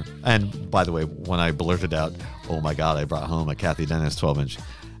Fever. And by the way, when I blurted out, oh my God, I brought home a Kathy Dennis 12-inch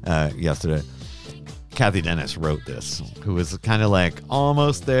yesterday. Kathy Dennis wrote this, who was kind of like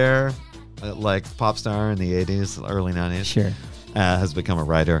almost there, like pop star in the 80s, early 90s. Sure. Has become a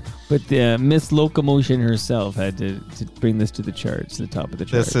writer. But Miss Locomotion herself had to bring this to the charts, the top of the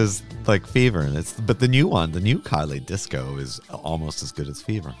charts. This is like Fever. But the new one, the new Kylie Disco, is almost as good as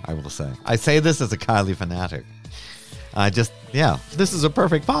Fever, I will say. I say this as a Kylie fanatic. This is a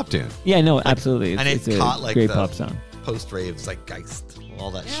perfect pop tune. Yeah, no, absolutely. It's a caught like great the pop song. Post-rave zeitgeist,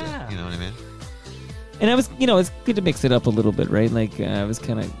 all that shit. You know what I mean? And I was, it's good to mix it up a little bit, right? Like, I was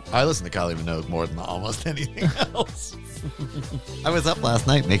kind of... I listen to Kylie Minogue more than almost anything else. I was up last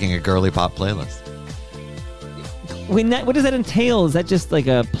night making a girly pop playlist. What does that entail? Is that just like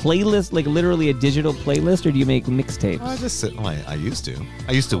a playlist, like literally a digital playlist, or do you make mixtapes? I just sit. I used to.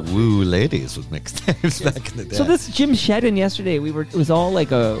 I used to woo ladies with mixtapes back in the day. So this Jim Shedden yesterday, it was all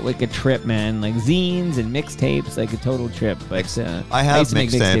like a trip, man. Like zines and mixtapes, like a total trip. But I have used to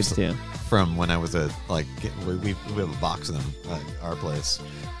make mixtapes too. From when I was we have a box of them at our place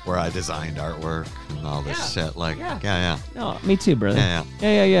where I designed artwork and all this shit. Like, yeah. No, me too, brother.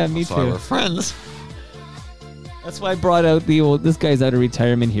 Yeah. Me That's too. why we're friends. That's why I brought out the old. This guy's out of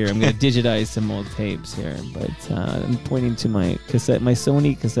retirement here. I'm going to digitize some old tapes here, but I'm pointing to my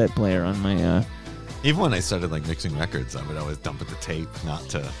Sony cassette player on my. Even when I started like mixing records, I would always dump it to tape, not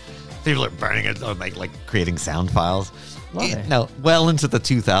to. People are burning it or like creating sound files. No, well into the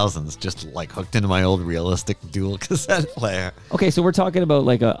 2000s, just like hooked into my old realistic dual cassette player. Okay, so we're talking about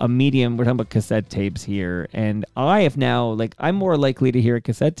like a medium. We're talking about cassette tapes here, and I have now I'm more likely to hear a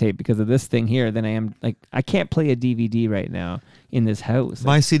cassette tape because of this thing here than I am. Like, I can't play a DVD right now in this house.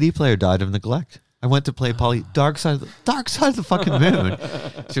 My CD player died of neglect. I went to play Dark Side of the fucking moon.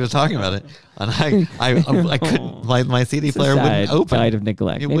 She was talking about it, and I couldn't. My CD player wouldn't open. Died of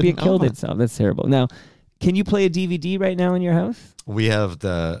neglect. Maybe it killed itself. That's terrible. Now, can you play a DVD right now in your house? We have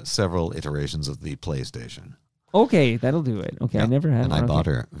the several iterations of the PlayStation. Okay, that'll do it. Okay, I never had one. And I bought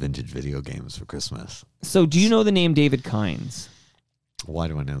her vintage video games for Christmas. So, do you know the name David Kynes? Why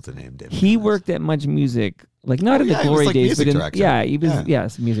do I know the name David? He worked at Much Music, like not in the glory days, but he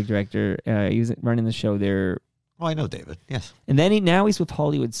was music director. He was running the show there. Oh, I know David. Yes. And then now he's with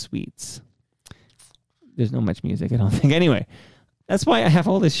Hollywood Sweets. There's not much music, I don't think. Anyway, that's why I have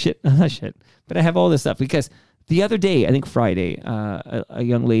all this shit. Not shit, but I have all this stuff because the other day, I think Friday, a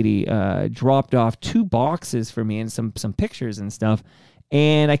young lady dropped off 2 boxes for me and some pictures and stuff.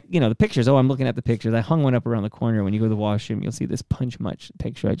 And the pictures. Oh, I'm looking at the pictures. I hung one up around the corner. When you go to the washroom, you'll see this Punch Much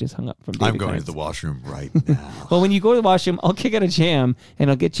picture I just hung up from David I'm going Kynes. to the washroom right now. Well, when you go to the washroom, I'll kick out a jam and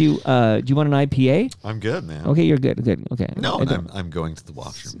I'll get you. Do you want an IPA? I'm good, man. Okay, you're good. Good. Okay. No, I'm going to the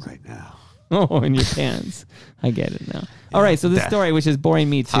washroom right now. Oh, in your pants. I get it now. All right, so this story, which is boring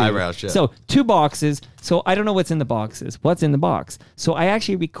me too. Highbrow shit. So 2 boxes. So I don't know what's in the boxes. What's in the box? So I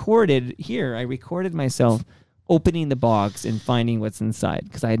actually recorded myself opening the box and finding what's inside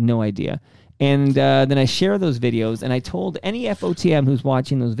because I had no idea. And then I share those videos, and I told any FOTM who's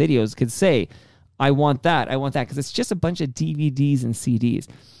watching those videos could say, I want that, because it's just a bunch of DVDs and CDs.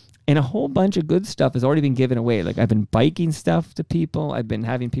 And a whole bunch of good stuff has already been given away. Like, I've been biking stuff to people. I've been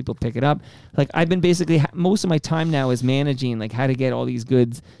having people pick it up. Like, I've been basically, most of my time now is managing, like, how to get all these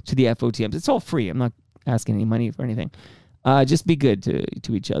goods to the FOTMs. It's all free. I'm not asking any money for anything. Just be good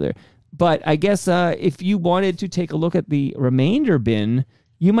to each other. But I guess if you wanted to take a look at the remainder bin,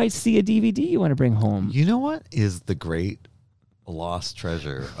 you might see a DVD you want to bring home. You know what is the great lost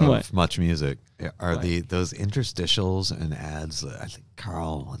treasure of Much Music? Are those interstitials and ads? I think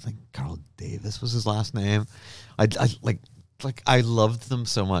Carl Davis was his last name. I loved them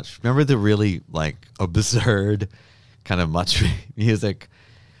so much. Remember the really like absurd kind of Much Music?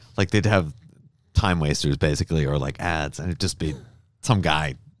 Like they'd have time wasters basically, or like ads, and it'd just be some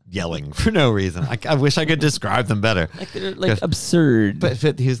guy yelling for no reason. I wish I could describe them better. Like they're like absurd. But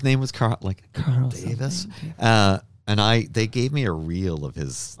his name was Carl Davis. And they gave me a reel of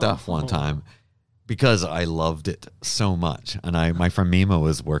his stuff one time because I loved it so much. And my friend Mima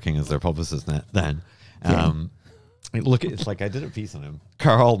was working as their publicist then. Look, it's like I did a piece on him.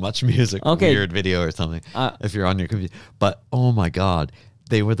 Carl, Much Music, weird video or something. If you're on your computer, but oh my God,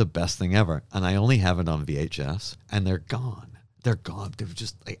 they were the best thing ever. And I only have it on VHS, and they're gone. They're gone. They were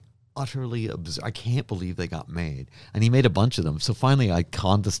just like utterly absurd. I can't believe they got made. And he made a bunch of them. So finally, I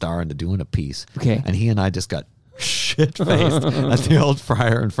conned the star into doing a piece. Okay, and he and I just got shit faced at the old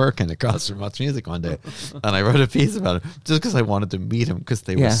Friar and Firkin across from Much Music one day, and I wrote a piece about it just because I wanted to meet him because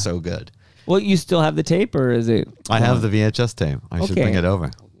they were so good. Well, you still have the tape, or is it? I have the VHS tape. I should bring it over.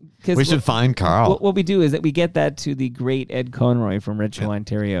 We should find Carl. What we do is that we get that to the great Ed Conroy from Retro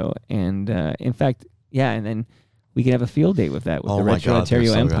Ontario, and in fact, and then we can have a field day with that with the Retro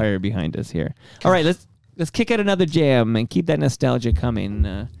Ontario Empire behind us here. All right, let's kick out another jam and keep that nostalgia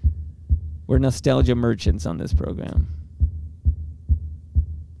coming. We're nostalgia merchants on this program.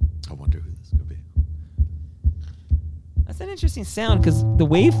 I wonder who this could be. That's an interesting sound because the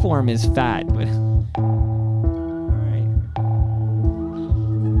waveform is fat, but all right.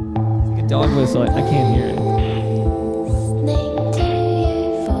 It's like a dog whistle. I can't hear it.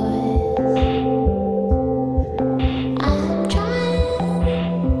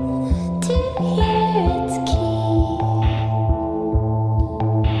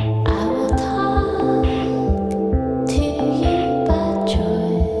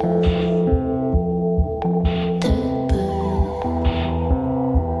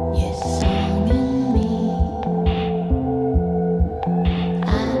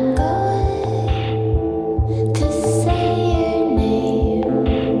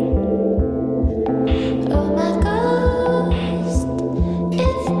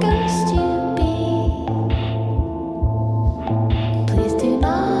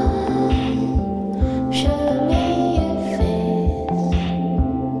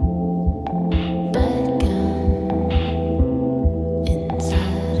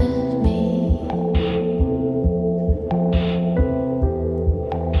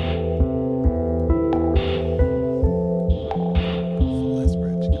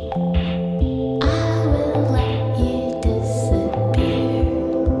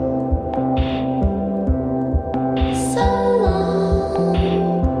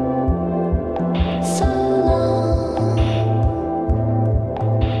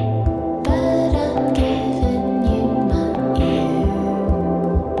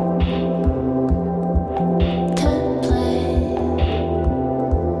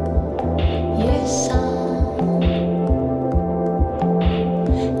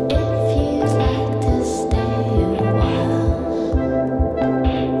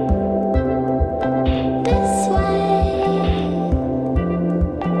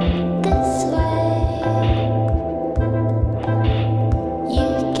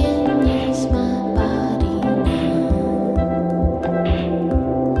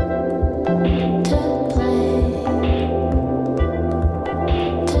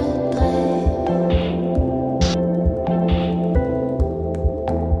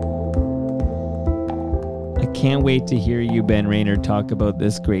 Can't wait to hear you, Ben Rayner, talk about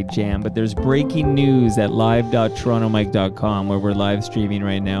this great jam. But there's breaking news at live.torontomike.com, where we're live streaming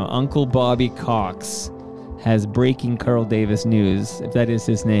right now. Uncle Bobby Cox has breaking Carl Davis news, if that is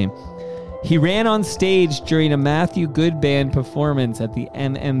his name. He ran on stage during a Matthew Good Band performance at the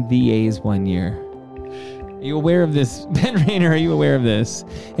MMVAs one year. Are you aware of this? Ben Rayner, are you aware of this?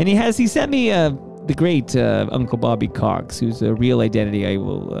 And he sent me the great Uncle Bobby Cox, who's a real identity. I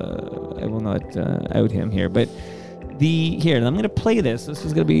will not out him here, but I'm going to play this. This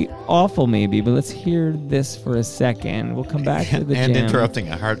is going to be awful, maybe, but let's hear this for a second. We'll come back to the and jam. Interrupting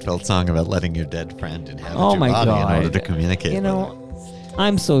a heartfelt song about letting your dead friend inhabit your body God. in order to communicate. You know,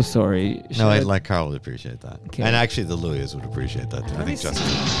 I'm so sorry. No, I'd like Carl would appreciate that, and actually the Louis would appreciate that too. I think Jesse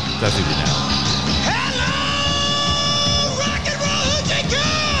would now.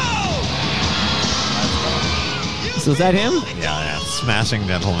 So is that him? Yeah. Smashing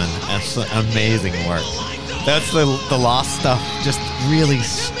Gentleman. That's amazing work. That's the lost stuff. Just really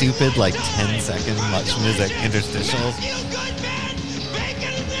stupid, like 10-second Much Music interstitials.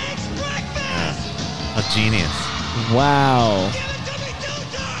 A genius. Wow.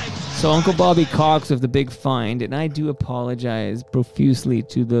 So Uncle Bobby Cox of the Big Find, and I do apologize profusely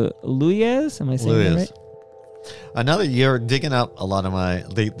to the Louis. Am I saying that right? Another, you're digging up a lot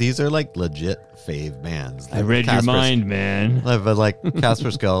of these are like legit fave bands. I read your mind, man. But like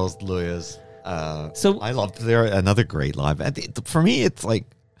Casper Skulls, Louis. So I loved another great live. For me, it's like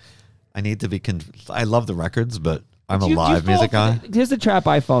I need to be. I love the records, but I'm a live music guy. Here's the trap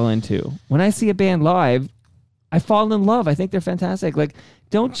I fall into. When I see a band live, I fall in love. I think they're fantastic. Like,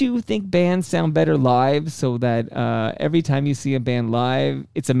 don't you think bands sound better live so that every time you see a band live,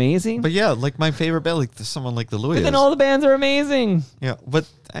 it's amazing? But yeah, like my favorite band, like someone like the Louis. But then all the bands are amazing. Yeah, but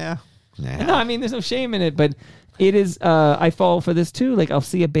No, I mean, there's no shame in it, but it is, I fall for this too. Like, I'll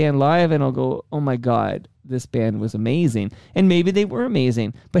see a band live and I'll go, oh my God, this band was amazing. And maybe they were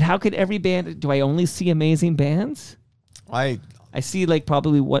amazing. But how could every band, do I only see amazing bands? I see like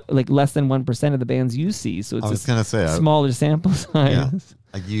probably less than 1% of the bands you see. So it's I was gonna say smaller sample size. Yeah.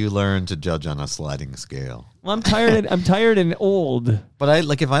 Like you learn to judge on a sliding scale. Well, I'm tired. I'm tired and old. But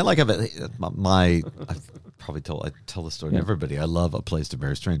if I like a bit, I tell the story to everybody. I love A Place to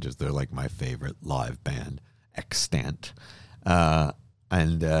Bury Strangers. They're like my favorite live band extant.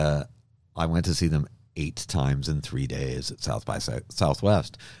 And I went to see them 8 times in 3 days at South by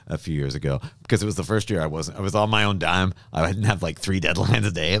Southwest a few years ago because it was the first year I was on my own dime. I didn't have like 3 deadlines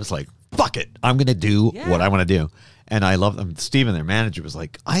a day. I was like, fuck it, I'm gonna do what I want to do. And I love them. Steven, their manager, was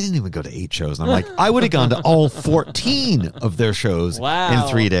like, I didn't even go to 8 shows. And I'm like, I would have gone to all 14 of their shows in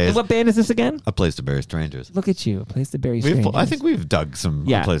 3 days. And what band is this again? A Place to Bury Strangers. Look at you, A Place to Bury Strangers. I think we've dug some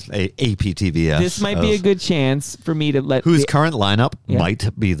APTVS. This might be a good chance for me to let... Whose current lineup might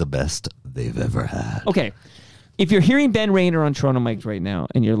be the best they've ever had. Okay. If you're hearing Ben Rayner on Toronto Mike right now,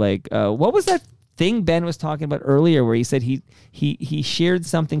 and you're like, what was that thing Ben was talking about earlier where he said he shared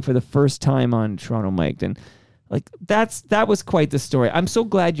something for the first time on Toronto Mike, and like that was quite the story. I'm so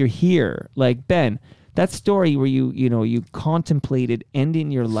glad you're here. Like, Ben, that story where you contemplated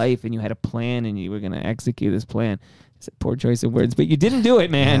ending your life and you had a plan and you were going to execute this plan. It's a poor choice of words, but you didn't do it,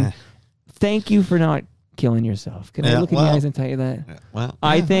 man. Yeah. Thank you for not killing yourself. Can I look in your eyes and tell you that? Well,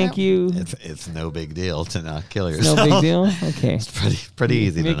 I thank you. It's no big deal to not kill yourself. No big deal? Okay. It's pretty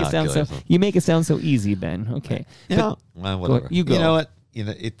easy to not kill yourself. You make it sound so easy, Ben. Okay. Yeah. Well, whatever. You go. You know what?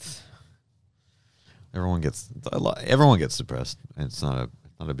 It's everyone gets depressed. And it's not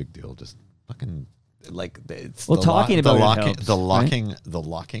a big deal. Just fucking like it's the locking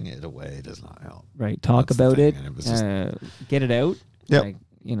it away does not help. Right. Talk about it. Get it out. Yeah. Like,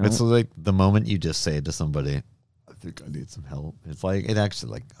 it's like the moment you just say to somebody, I think I need some help. It's like, it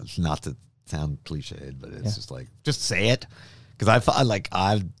actually, like, it's not to sound cliched, but it's just like, just say it. Because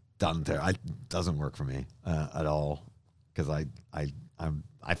I've done it doesn't work for me at all. Because I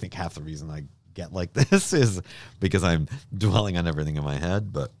think half the reason I get like this is because I'm dwelling on everything in my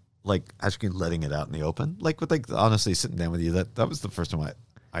head. But like actually letting it out in the open, like with honestly sitting down with you, that was the first time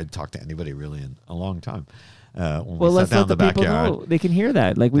I'd talked to anybody really in a long time. Let's let the people know. They can hear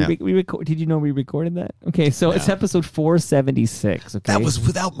that. Like we record. Did you know we recorded that? Okay, so it's episode 476. Okay, that was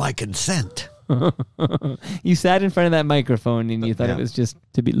without my consent. You sat in front of that microphone and you thought it was just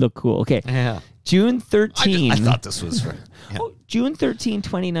to look cool. Okay. Yeah. June 13. I thought this was for... Yeah. Oh, June 13,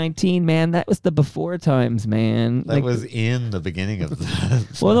 2019, man. That was the before times, man. That was in the beginning of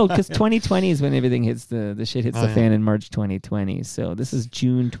the... Well, no, because 2020 is when everything hits the shit hits the fan in March 2020. So this is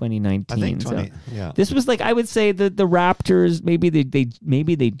June 2019. I think This was like, I would say the Raptors,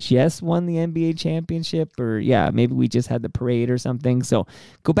 maybe they just won the NBA championship, or maybe we just had the parade or something. So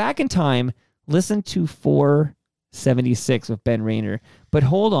go back in time, listen to 476 with Ben Rayner. But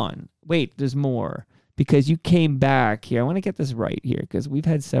hold on. Wait, there's more. Because you came back here. I want to get this right here because we've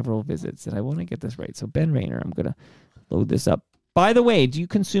had several visits and I want to get this right. So Ben Rayner, I'm going to load this up. By the way, do you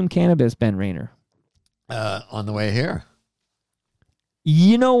consume cannabis, Ben Rayner? On the way here.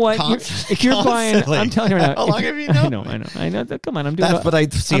 You know what? If you're buying, I'm telling you right now. How long have you known? I know. Come on, I'm doing that. But I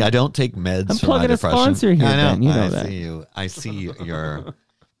don't take meds. I'm plugging a sponsor here, Ben. You know that. I see your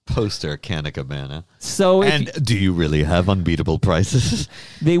poster, Canna Cabana. So, do you really have unbeatable prices?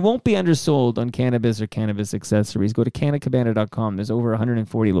 They won't be undersold on cannabis or cannabis accessories. Go to cannacabana.com. There's over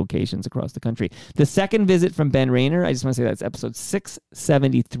 140 locations across the country. The second visit from Ben Rayner, I just want to say that's episode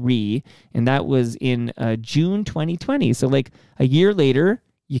 673, and that was in June 2020. So like a year later,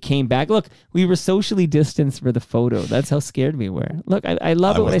 you came back. Look, we were socially distanced for the photo. That's how scared we were. Look, I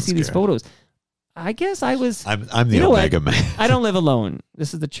love it when I see these photos. I guess I was... I'm the Omega man. I don't live alone.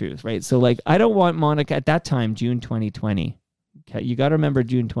 This is the truth, right? So, like, I don't want Monica... At that time, June 2020. Okay, you got to remember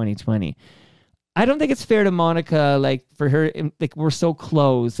June 2020. I don't think it's fair to Monica, like, for her... Like, we're so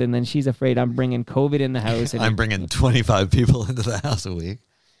close, and then she's afraid I'm bringing COVID in the house. And I'm bringing 25 people into the house a week.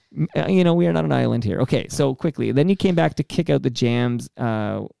 We are not an island here. Okay, so quickly. Then you came back to kick out the jams...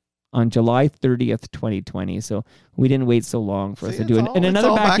 on July 30th, 2020. So we didn't wait so long for us to do it. In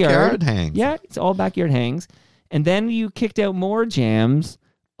another backyard hangs. Yeah, it's all backyard hangs. And then you kicked out more jams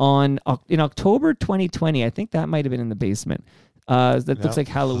in October 2020. I think that might have been in the basement. That looks like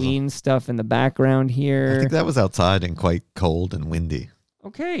Halloween stuff in the background here. I think that was outside and quite cold and windy.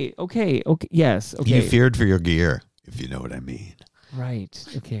 Okay. Yes. Okay. You feared for your gear, if you know what I mean. Right.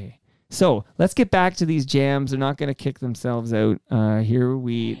 Okay. So let's get back to these jams. They're not going to kick themselves out. Here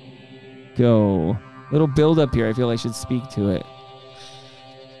we go. Little build up here. I feel I should speak to it.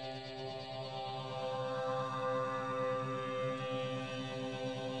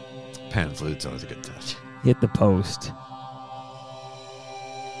 Pan flute's always a good touch. Hit the post.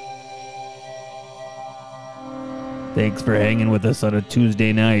 Thanks for hanging with us on a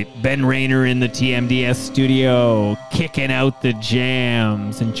Tuesday night. Ben Rayner in the TMDS studio, kicking out the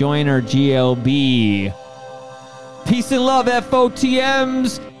jams, enjoying our GLB. Peace and love,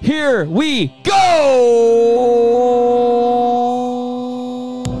 FOTMs. Here we go!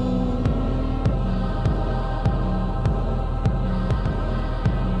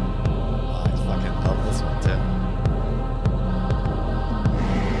 I fucking love this one, too.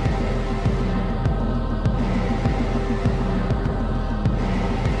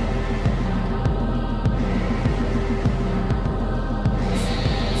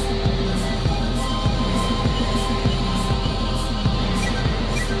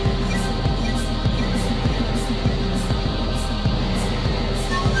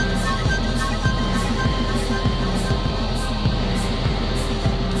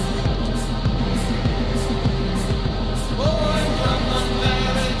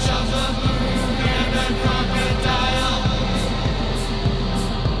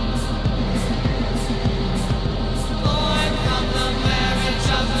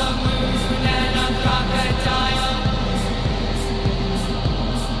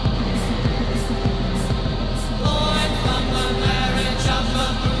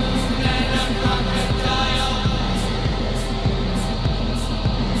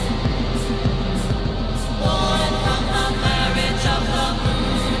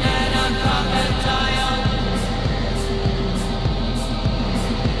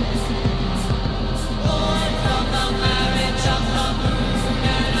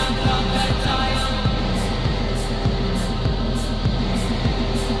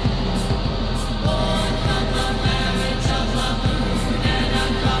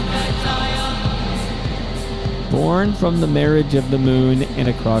 Born from the marriage of the moon and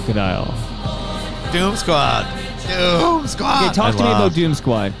a crocodile. Doom Squad. Doom Squad. Okay, talk to me about Doom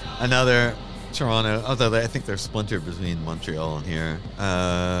Squad. Another Toronto, although I think they're splintered between Montreal and here.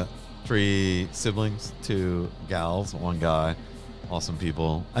 3 siblings, 2 gals, 1 guy. Awesome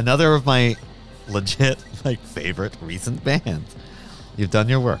people. Another of my legit, favorite recent bands. You've done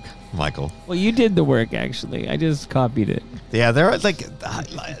your work, Michael. Well, you did the work, actually. I just copied it. Yeah, they're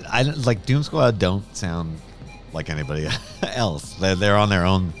I Doom Squad don't sound like anybody else. They're on their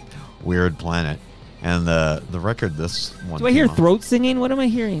own weird planet. And the record, this one. Do I hear throat singing? What am I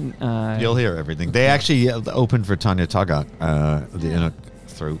hearing? You'll hear everything. They actually opened for Tanya Tagak, the inner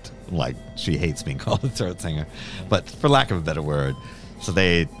throat. She hates being called a throat singer, but for lack of a better word. So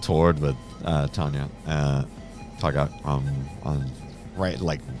they toured with Tanya Tagak on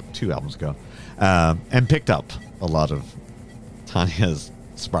 2 albums ago, and picked up a lot of Tanya's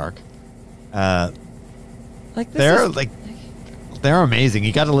spark. They're amazing.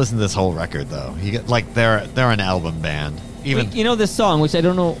 You got to listen to this whole record, though. They're an album band. Even you know this song, which I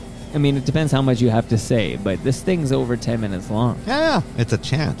don't know. I mean, it depends how much you have to say, but this thing's over 10 minutes long. Yeah, it's a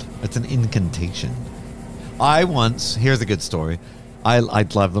chant. It's an incantation. Here's a good story. I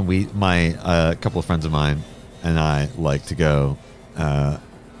love them. A couple of friends of mine and I like to go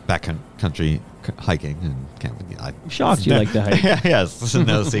backcountry hiking and camping. I'm shocked you like to hike. Yes, this is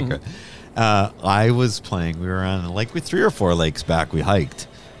no secret. I was playing. We were on a lake with 3 or 4 lakes back. We hiked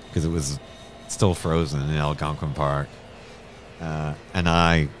because it was still frozen in Algonquin Park.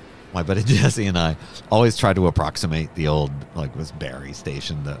 And my buddy Jesse and I always tried to approximate the old was Barrie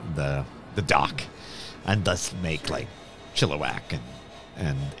Station, the dock, and thus make Chilliwack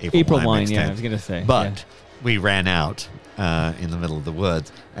and April Wine. Yeah, I was gonna say. But we ran out in the middle of the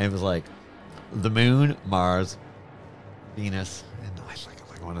woods, and it was the moon, Mars, Venus, and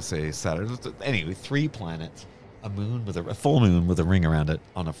I want to say Saturn. Anyway, 3 planets, a full moon with a ring around it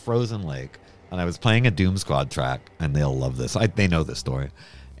on a frozen lake. And I was playing a Doom Squad track, and they'll love this. They know this story.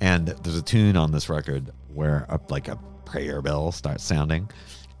 And there's a tune on this record where a prayer bell starts sounding,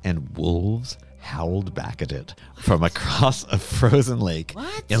 and wolves howled back at it from across a frozen lake,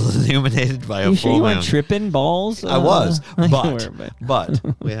 illuminated by a full moon. You weren't tripping balls? I was, but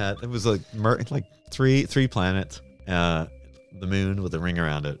we had it was 3 planets, the moon with a ring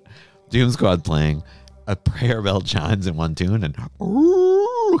around it, Doom Squad playing, a prayer bell chimes in one tune, and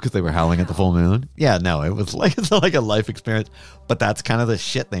because they were howling at the full moon. Yeah, no, it was like, it's like a life experience, but that's kind of the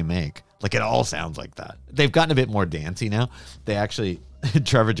shit they make. Like, it all sounds like that. They've gotten a bit more dancey now. They actually,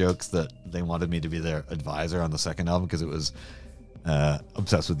 Trevor jokes that they wanted me to be their advisor on the second album because it was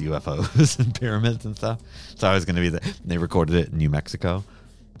obsessed with UFOs and pyramids and stuff. So I was going to be they recorded it in New Mexico.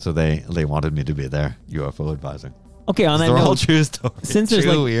 So they wanted me to be their UFO advisor. Okay, on that They're note, all true stories. Since there's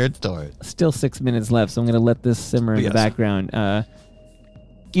true like weird stories. Still 6 minutes left, so I'm going to let this simmer in the background.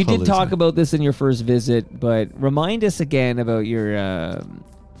 You did Totally talk fine. about this in your first visit, but remind us again about your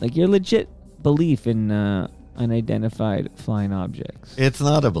your legit belief in unidentified flying objects. It's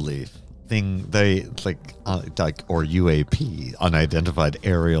not a belief thing. It's like or UAP, unidentified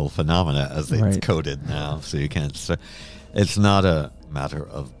aerial phenomena, as it's coded now. So you can't. It's not a matter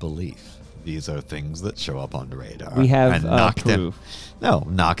of belief. These are things that show up on the radar. We have and proof.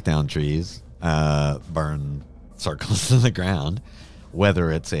 Knock down trees, burn circles in the ground.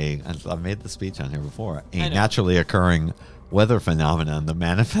 Whether it's I've made the speech on here before, a naturally occurring weather phenomenon that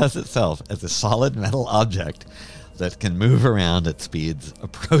manifests itself as a solid metal object that can move around at speeds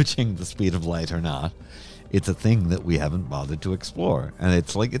approaching the speed of light or not. It's a thing that we haven't bothered to explore. And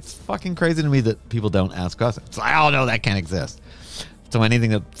it's fucking crazy to me that people don't ask us. It's like, oh no, that can't exist. So anything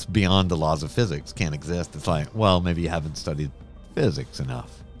that's beyond the laws of physics can't exist. It's like, well, maybe you haven't studied physics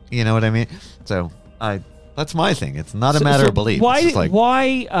enough. You know what I mean? So that's my thing. It's not a matter of belief. Why? It's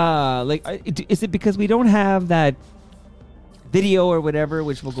just Is it because we don't have that video or whatever,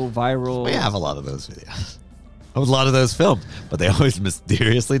 which will go viral? We have a lot of those videos. A lot of those films, but they always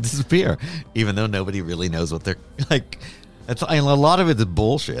mysteriously disappear, even though nobody really knows what they're like. A lot of it is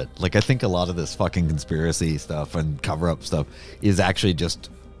bullshit. Like, I think a lot of this fucking conspiracy stuff and cover-up stuff is actually just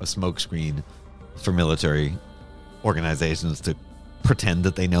a smokescreen for military organizations to pretend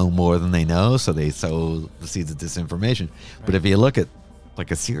that they know more than they know, so they sow the seeds of disinformation. Right. But if you look at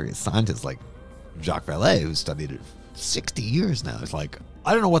like a serious scientist like Jacques Vallée, who's studied it 60 years now, it's like,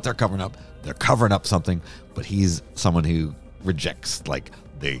 I don't know what they're covering up. They're covering up something, but he's someone who rejects like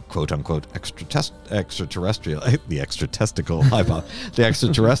the quote-unquote extraterrestrial, the extraterrestrial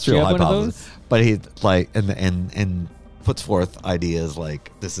hypothesis. But he like and puts forth ideas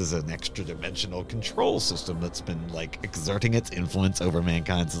like this is an extra-dimensional control system that's been like exerting its influence over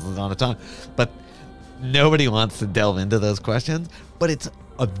mankind since the dawn of time. But nobody wants to delve into those questions. But it's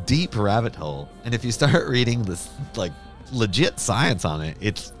a deep rabbit hole, and if you start reading this like legit science on it,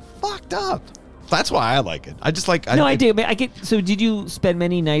 it's fucked up. That's why I like it. I just like. I do. I get. So, did you spend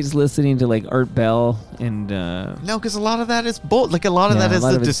many nights listening to like Art Bell and? No, because a lot of that is Like a lot of that is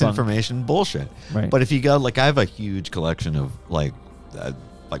the disinformation bullshit. Right. But if you go, like, I have a huge collection of like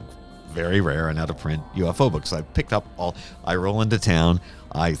very rare and out of print UFO books. I picked up all. I roll into town.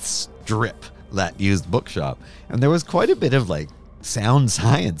 I strip that used bookshop, and there was quite a bit of like sound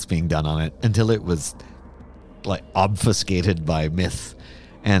science being done on it until it was like obfuscated by myth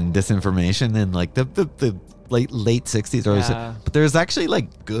and disinformation in like the late 60s or but there's actually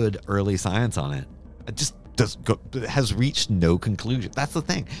like good early science on it. It just has reached no conclusion. That's the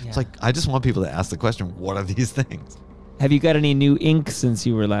thing. It's like, I just want people to ask the question, what are these things? Have you got any new ink since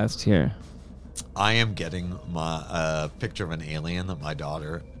you were last here? I am getting my picture of an alien that my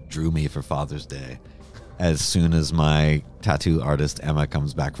daughter drew me for Father's Day as soon as my tattoo artist Emma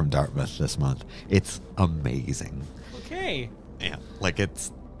comes back from Dartmouth this month. It's amazing. Okay. Yeah, like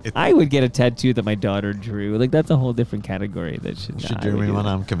it's I would get a tattoo that my daughter drew. Like, that's a whole different category. That should do me when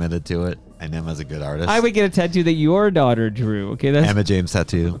I'm committed to it. And Emma's a good artist. I would get a tattoo that your daughter drew. Okay, that's Emma James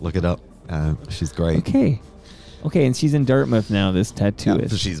tattoo. Look it up. She's great. Okay, and she's in Dartmouth now. This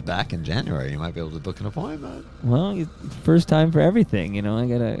tattooist. So she's back in January. You might be able to book an appointment. Well, first time for everything. You know, I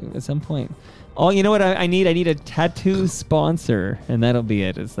gotta at some point. Oh, you know what I need? I need a tattoo sponsor, and that'll be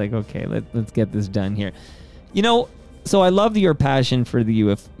it. It's like, okay, let's get this done here. You know. So I love your passion for the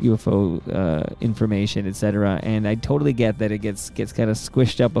UFO information, etc., and I totally get that it gets kind of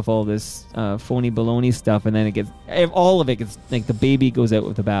squished up with all this phony baloney stuff, and then it gets all of it gets like the baby goes out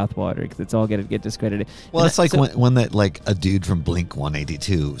with the bathwater because it's all get discredited. Well, it's like when that like a dude from Blink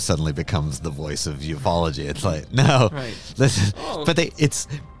 182 suddenly becomes the voice of ufology. It's like, no, right. But it's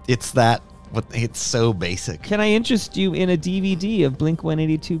that. But it's so basic. Can I interest you in a DVD of Blink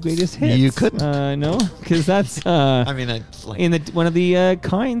 182 Greatest Hits? You couldn't. No, because that's. I mean, in one of the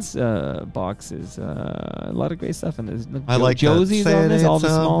Kinds boxes. A lot of great stuff in this. I like Josie's on this. All the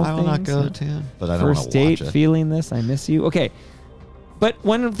small I will things. Not go to, but I don't want to watch First date, it. feeling this. I miss you. Okay, but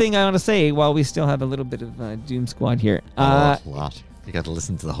one thing I want to say while we still have a little bit of Doom Squad here. A lot. You got to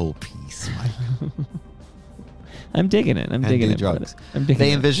listen to the whole piece. I'm digging it. I'm digging it. Drugs.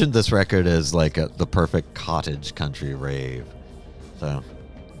 They envisioned this record as like the perfect cottage country rave. So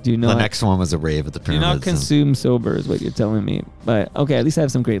Do not. The next one was a rave at the Do pyramids. not consume sober is what you're telling me. But okay, at least I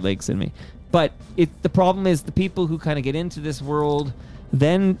have some Great Lakes in me. But the problem is the people who kind of get into this world,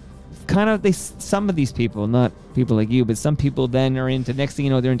 then kind of some of these people, not people like you, but some people then are into, next thing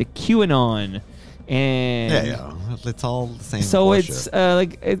you know, they're into QAnon. And yeah, it's all the same. so bullshit.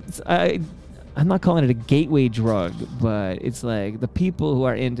 I'm not calling it a gateway drug, but it's like the people who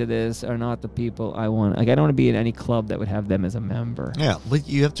are into this are not the people I want. Like, I don't want to be in any club that would have them as a member. Yeah, but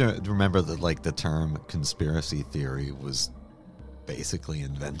you have to remember that, like, the term conspiracy theory was basically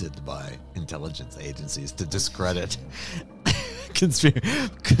invented by intelligence agencies to discredit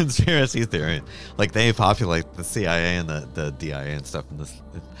conspiracy theory. Like, they populate the CIA and the DIA and stuff.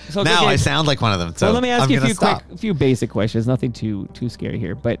 So, now okay, I sound like one of them. So well, let me ask you a few basic questions. Nothing too scary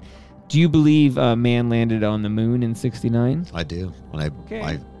here, but do you believe man landed on the moon in '69? I do.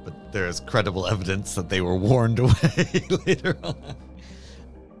 But there's credible evidence that they were warned away later on.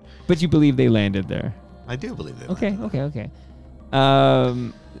 But you believe they landed there? I do believe they landed. Okay.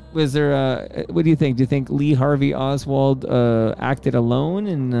 Was there what do you think? Do you think Lee Harvey Oswald acted alone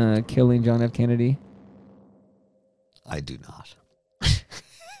in killing John F. Kennedy? I do not.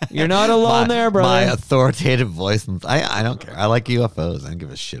 You're not alone there, brother. My authoritative voice. I don't care. I like UFOs. I don't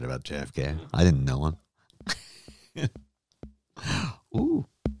give a shit about JFK. I didn't know him. Ooh.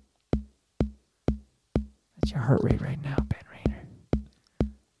 That's your heart rate right now, Ben Rayner.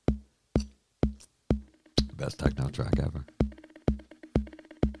 Best techno track ever.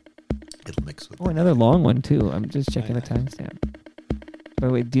 It'll mix with. Oh, another long one too. I'm just checking the timestamp. By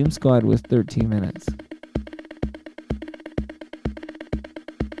the way, Doom Squad was 13 minutes.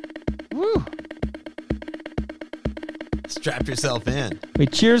 Woo! Strap yourself in.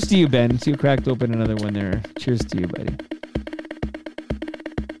 Wait, cheers to you, Ben. So you cracked open another one there. Cheers to you, buddy.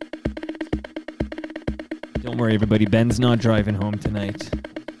 Don't worry, everybody. Ben's not driving home tonight.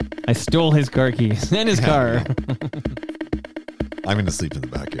 I stole his car keys and his car. Yeah. I'm going to sleep in the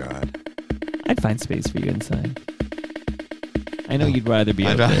backyard. I'd find space for you inside. I know you'd rather be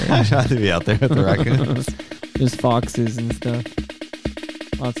out there. I'd rather be out there with the raccoons. There's foxes and stuff.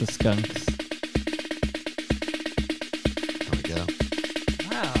 Lots of skunks. There we go.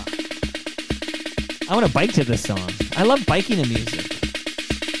 Wow. I want to bike to this song. I love biking to music.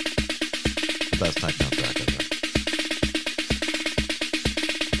 The best techno track ever.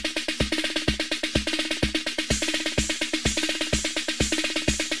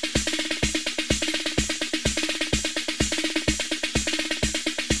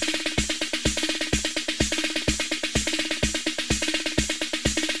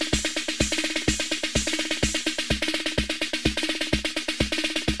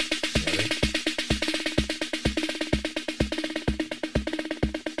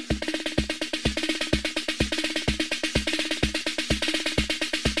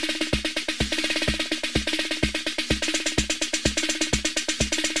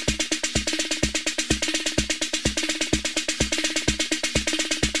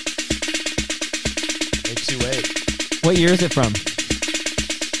 What year is it from?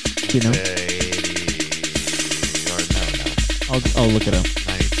 Do you know? I'll look it up.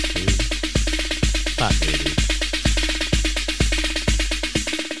 92. Not 80.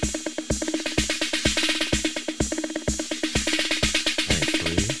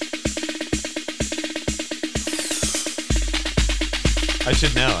 I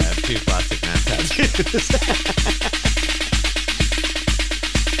should know. I have 2 Plastic Man tattoos.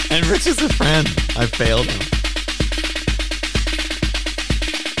 And Rich is a friend. I failed him.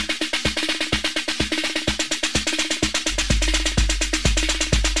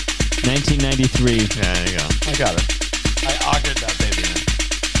 $1993. Yeah, there you go. I got it. I augured that baby in.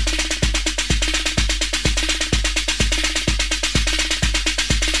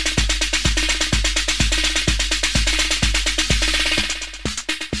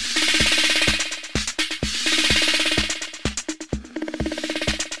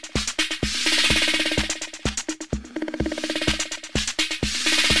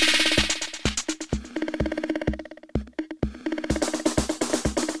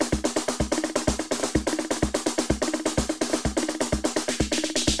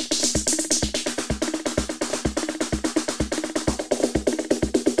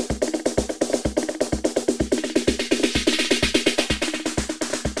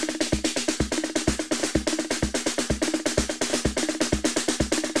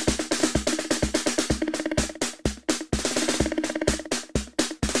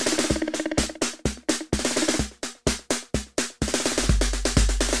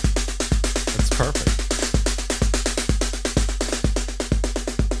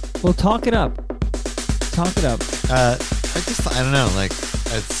 Well, talk it up. Talk it up. I don't know. Like,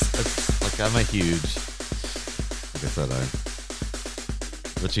 It's like I'm a huge, like I said,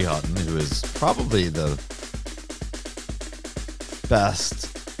 Richie Houghton, who is probably the best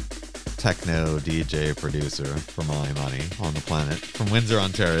techno DJ producer for my money on the planet, from Windsor,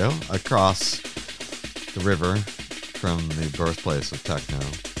 Ontario, across the river from the birthplace of techno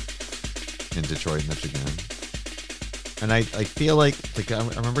in Detroit, Michigan. And I feel like I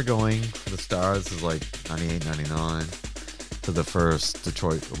remember going for the Stars, this is like 98, 99, to the first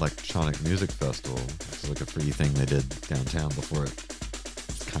Detroit Electronic Music Festival, which is like a free thing they did downtown before it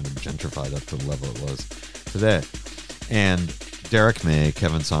kind of gentrified up to the level it was today. And Derek May,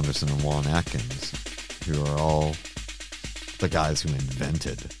 Kevin Saunderson, and Juan Atkins, who are all the guys who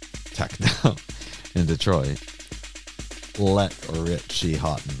invented techno in Detroit, let Richie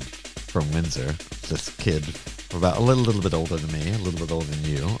Houghton from Windsor, this kid about a little bit older than me, a little bit older than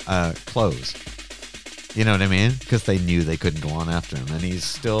you, close. You know what I mean? Because they knew they couldn't go on after him. And he's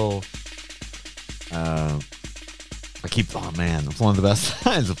still, oh man, it's one of the best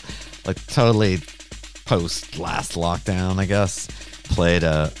times of, like, totally post last lockdown, I guess. Played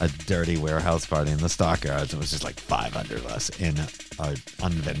a dirty warehouse party in the stock garage. And it was just like 500 of us in a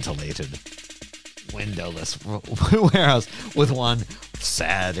unventilated, windowless warehouse with one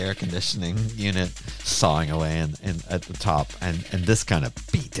sad air conditioning unit sawing away and at the top, and this kind of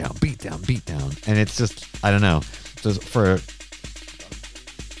beat down, and it's just, I don't know, just for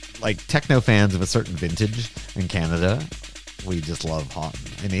like techno fans of a certain vintage in Canada, we just love Houghton,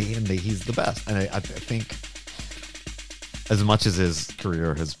 and he's the best. And I think as much as his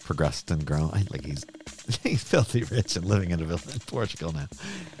career has progressed and grown, like he's filthy rich and living in a villa in Portugal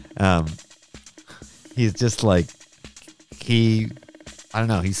now. He's just like, I don't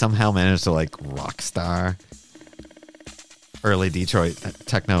know, he somehow managed to like rock star early Detroit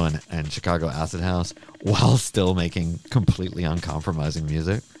techno and Chicago acid house while still making completely uncompromising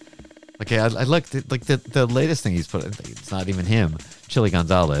music. Like, I looked at, like, the latest thing he's put, it's not even him. Chili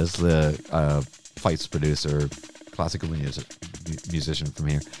Gonzalez, the Feist producer, classical musician from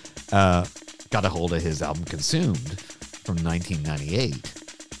here, got a hold of his album Consumed from 1998,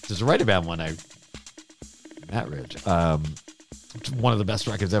 which is right about when I met Rich. One of the best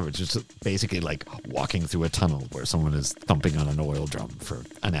records ever. It's just basically like walking through a tunnel where someone is thumping on an oil drum for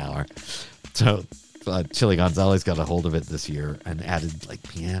an hour. So Chili Gonzalez got a hold of it this year and added like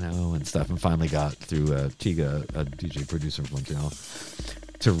piano and stuff, and finally got through Tiga, a DJ producer from Montreal,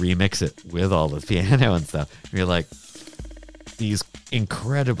 to remix it with all the piano and stuff. And you're like, these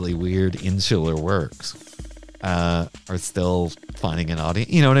incredibly weird insular works are still finding an audience.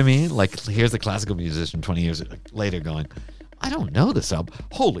 You know what I mean? Like, here's a classical musician 20 years later going, I don't know this album.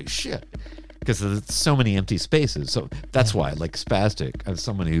 Holy shit. Because there's so many empty spaces. So that's why, like, Spastic, as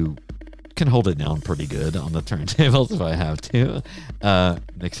someone who can hold it down pretty good on the turntables if I have to,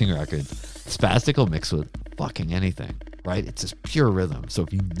 mixing records, Spastic will mix with fucking anything, right? It's just pure rhythm. So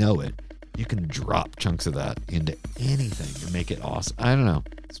if you know it, you can drop chunks of that into anything and make it awesome. I don't know.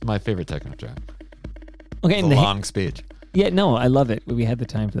 It's my favorite techno track. Okay, it's a long speech. Yeah, no, I love it. We had the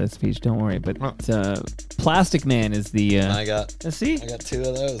time for that speech. Don't worry. But Plastic Man is the. I got. See, I got two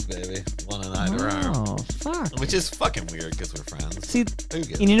of those, baby. One in either arm. Oh, fuck! Which is fucking weird because we're friends. See,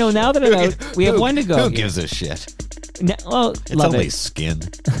 and you know, now that I'm out, we have one to go. Who gives a shit? Well, it's only skin.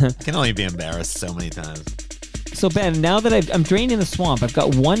 Can only be embarrassed so many times. So Ben, now that I'm draining the swamp, I've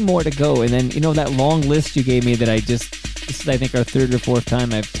got one more to go, and then you know that long list you gave me that this is I think our third or fourth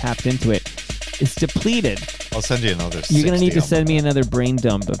time I've tapped into it. It's depleted. I'll send you another. You're going to need to send me another brain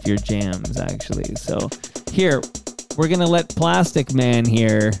dump of your jams, actually. So here, we're going to let Plastic Man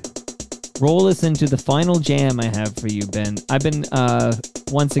here roll us into the final jam I have for you, Ben. I've been,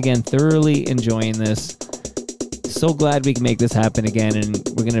 once again, thoroughly enjoying this. So glad we can make this happen again, and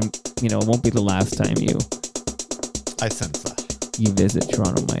we're going to, it won't be the last time I sense that. You visit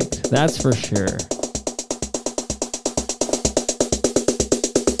Toronto, Mike. That's for sure.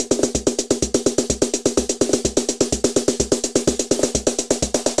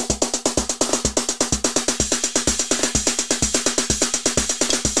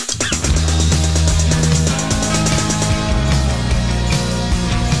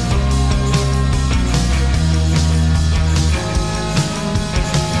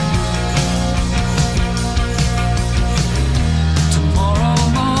 Tomorrow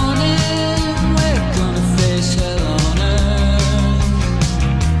morning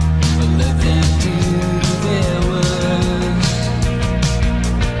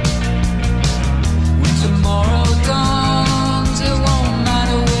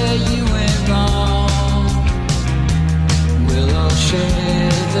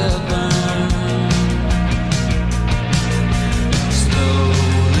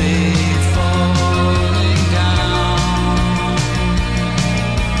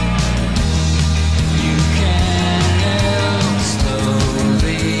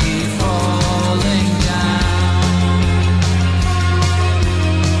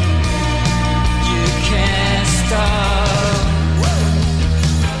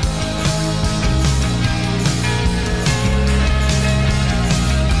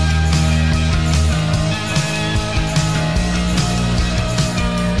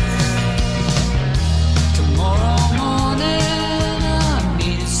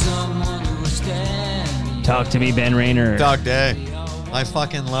Talk to me, Ben Rayner. Dog Day. I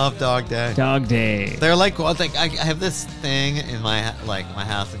fucking love Dog Day. Dog Day. They're like, well, I have this thing in my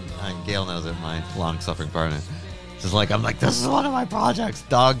house, and Gail knows it, my long-suffering partner. Just like, I'm like, this is one of my projects.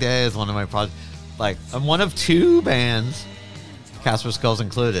 Dog Day is one of my projects. Like, I'm one of 2 bands, Casper Skulls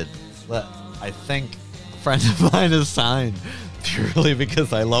included, that I think a friend of mine has signed purely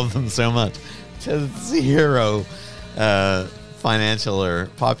because I love them so much. To 0 financial or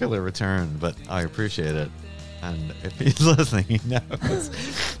popular return, but I appreciate it. And if he's listening, he knows.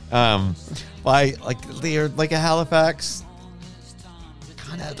 They're like a Halifax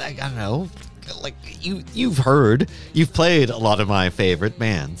kind of, like, I don't know, like you've played a lot of my favorite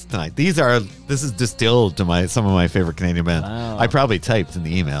bands tonight. This is distilled to some of my favorite Canadian bands. Wow. I probably typed in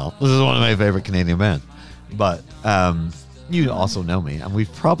the email, this is one of my favorite Canadian bands. But you also know me, and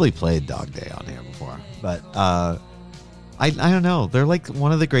we've probably played Dog Day on here before. But I don't know. They're like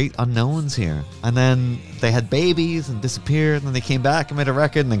one of the great unknowns here. And then they had babies and disappeared, and then they came back and made a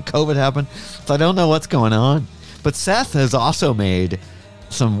record, and then COVID happened. So I don't know what's going on. But Seth has also made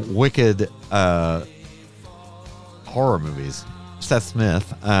some wicked horror movies. Seth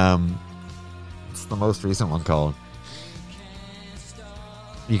Smith. It's the most recent one called.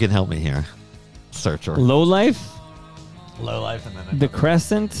 You can help me here. Searcher. Low Life? Low Life, and then The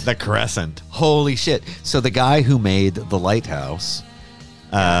Crescent? The Crescent. Holy shit. So the guy who made The Lighthouse,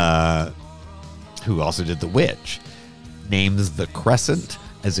 who also did The Witch, names The Crescent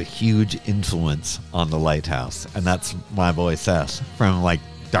as a huge influence on The Lighthouse. And that's my boy Seth from like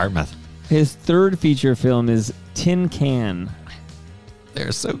Dartmouth. His 3rd feature film is Tin Can.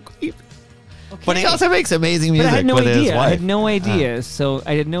 They're so creepy. Okay. But he also makes amazing music but I had no with idea. his wife. I had no idea. So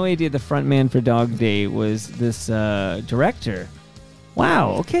I had no idea the front man for Dog Day was this director.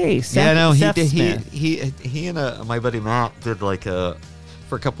 Wow. Okay. Seth Smith. He and my buddy Matt did like for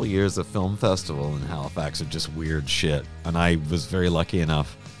a couple of years a film festival in Halifax of just weird shit, and I was very lucky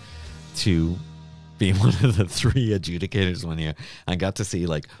enough to be one of the 3 adjudicators one year. I got to see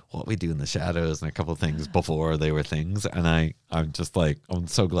like What We Do in the Shadows and a couple of things before they were things, and I'm just like, I'm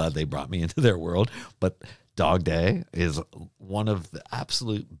so glad they brought me into their world. But Dog Day is one of the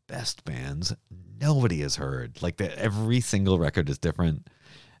absolute best bands nobody has heard. Like every single record is different.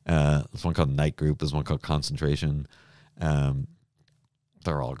 There's one called Night Group, there's one called Concentration.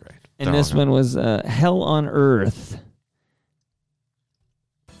 They're all great. And this one was Hell on Earth.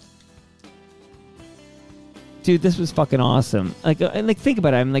 Dude, this was fucking awesome. Like think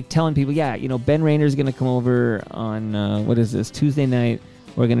about it. I'm like telling people, yeah, Ben Rayner's gonna come over on what is this, Tuesday night.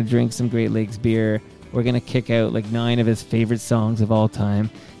 We're gonna drink some Great Lakes beer. We're gonna kick out like 9 of his favorite songs of all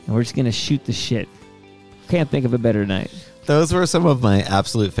time, and we're just gonna shoot the shit. Can't think of a better night. Those were some of my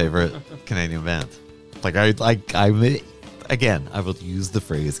absolute favorite Canadian bands. Like again, I will use the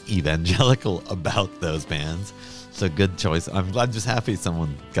phrase evangelical about those bands. So good choice. I'm just happy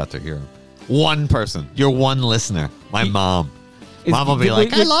someone got to hear them. One person, your one listener, my mom. Mom will be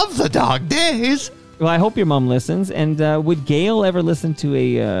like, I love the Dog Days. Well, I hope your mom listens. And would Gail ever listen to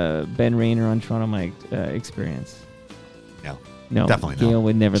a Ben Rayner on Toronto Mike experience? No, definitely Gail not.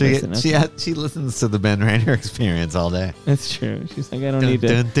 would never listen. She listens to the Ben Rayner experience all day. That's true. She's like, I don't need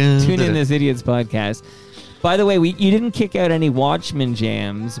to tune in this idiot's podcast. By the way, you didn't kick out any Watchmen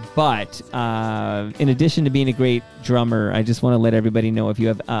jams, but in addition to being a great drummer, I just want to let everybody know if you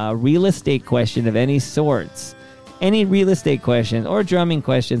have a real estate question of any sorts, any real estate questions or drumming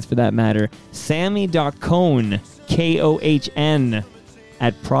questions for that matter, Sammy.Kohn, Kohn,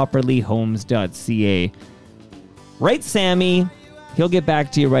 at properlyhomes.ca. Write Sammy. He'll get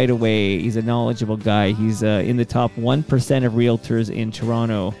back to you right away. He's a knowledgeable guy. He's in the top 1% of realtors in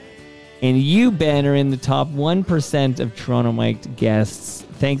Toronto. And you, Ben, are in the top 1% of Toronto Mic'd guests.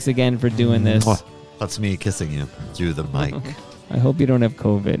 Thanks again for doing this. That's me kissing you through the mic. I hope you don't have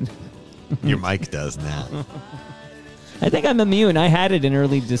COVID. Your mic does now. I think I'm immune. I had it in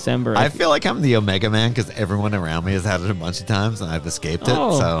early December. I feel like I'm the Omega Man because everyone around me has had it a bunch of times and I've escaped it.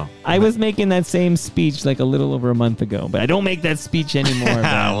 So I was making that same speech like a little over a month ago, but I don't make that speech anymore.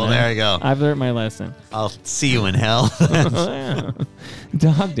 Well, there you go. I've learned my lesson. I'll see you in hell.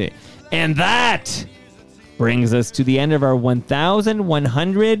 Dog Day. And that brings us to the end of our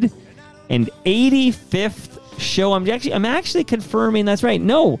 1,185th show. I'm actually confirming that's right.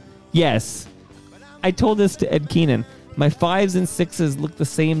 No. Yes. I told this to Ed Keenan. My 5s and 6s look the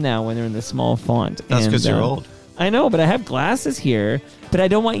same now when they're in the small font. That's because you're old. I know, but I have glasses here. But I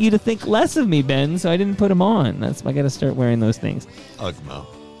don't want you to think less of me, Ben, so I didn't put them on. I got to start wearing those things. Ugmo.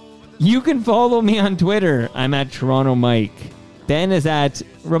 You can follow me on Twitter. I'm at Toronto Mike. Ben is at,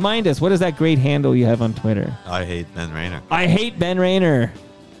 remind us, what is that great handle you have on Twitter? I hate Ben Rayner. I hate Ben Rayner,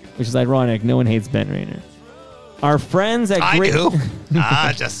 which is ironic. No one hates Ben Rayner. Our friends at I Great... do.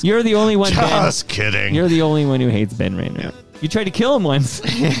 Just You're the only one, Ben. just kidding. You're the only one who hates Ben Rayner. Yeah. You tried to kill him once.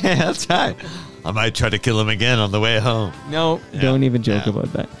 Yeah, that's right. I might try to kill him again on the way home. No, don't even joke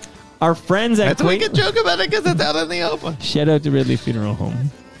about that. Our friends at That's why we can joke about it because it's out in the open. Shout out to Ridley Funeral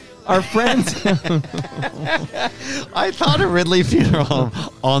Home. Our friends... I thought of Ridley Funeral Home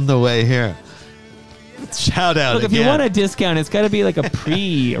on the way here. Shout out Look, again. if you want a discount, it's got to be like a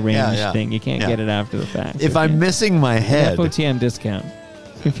pre-arranged Yeah. thing. You can't get it after the fact. If I'm missing my head. FOTM discount.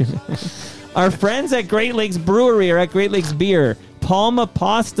 Our friends at Great Lakes Brewery are at Great Lakes Beer. Palma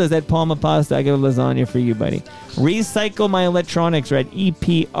Pasta's at Palma Pasta. I got a lasagna for you, buddy. Recycle My Electronics are at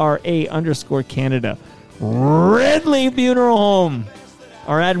EPRA_Canada. Ridley Funeral Home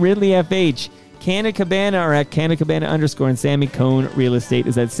are at Ridley FH. Canna Cabana are at Canna Cabana _ and Sammy Cone Real Estate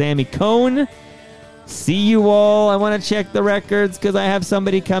is at Sammy Cone. See you all. I want to check the records because I have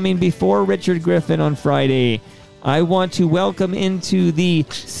somebody coming before Richard Griffin on Friday. I want to welcome into the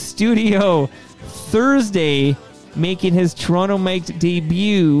studio Thursday, making his Toronto Mic'd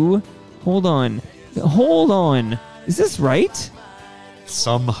debut. Hold on. Is this right?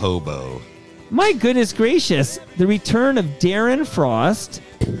 Some hobo. My goodness gracious. The return of Darren Frost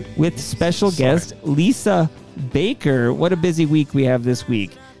with special guest Lisa Baker. What a busy week we have this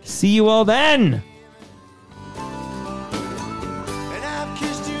week. See you all then.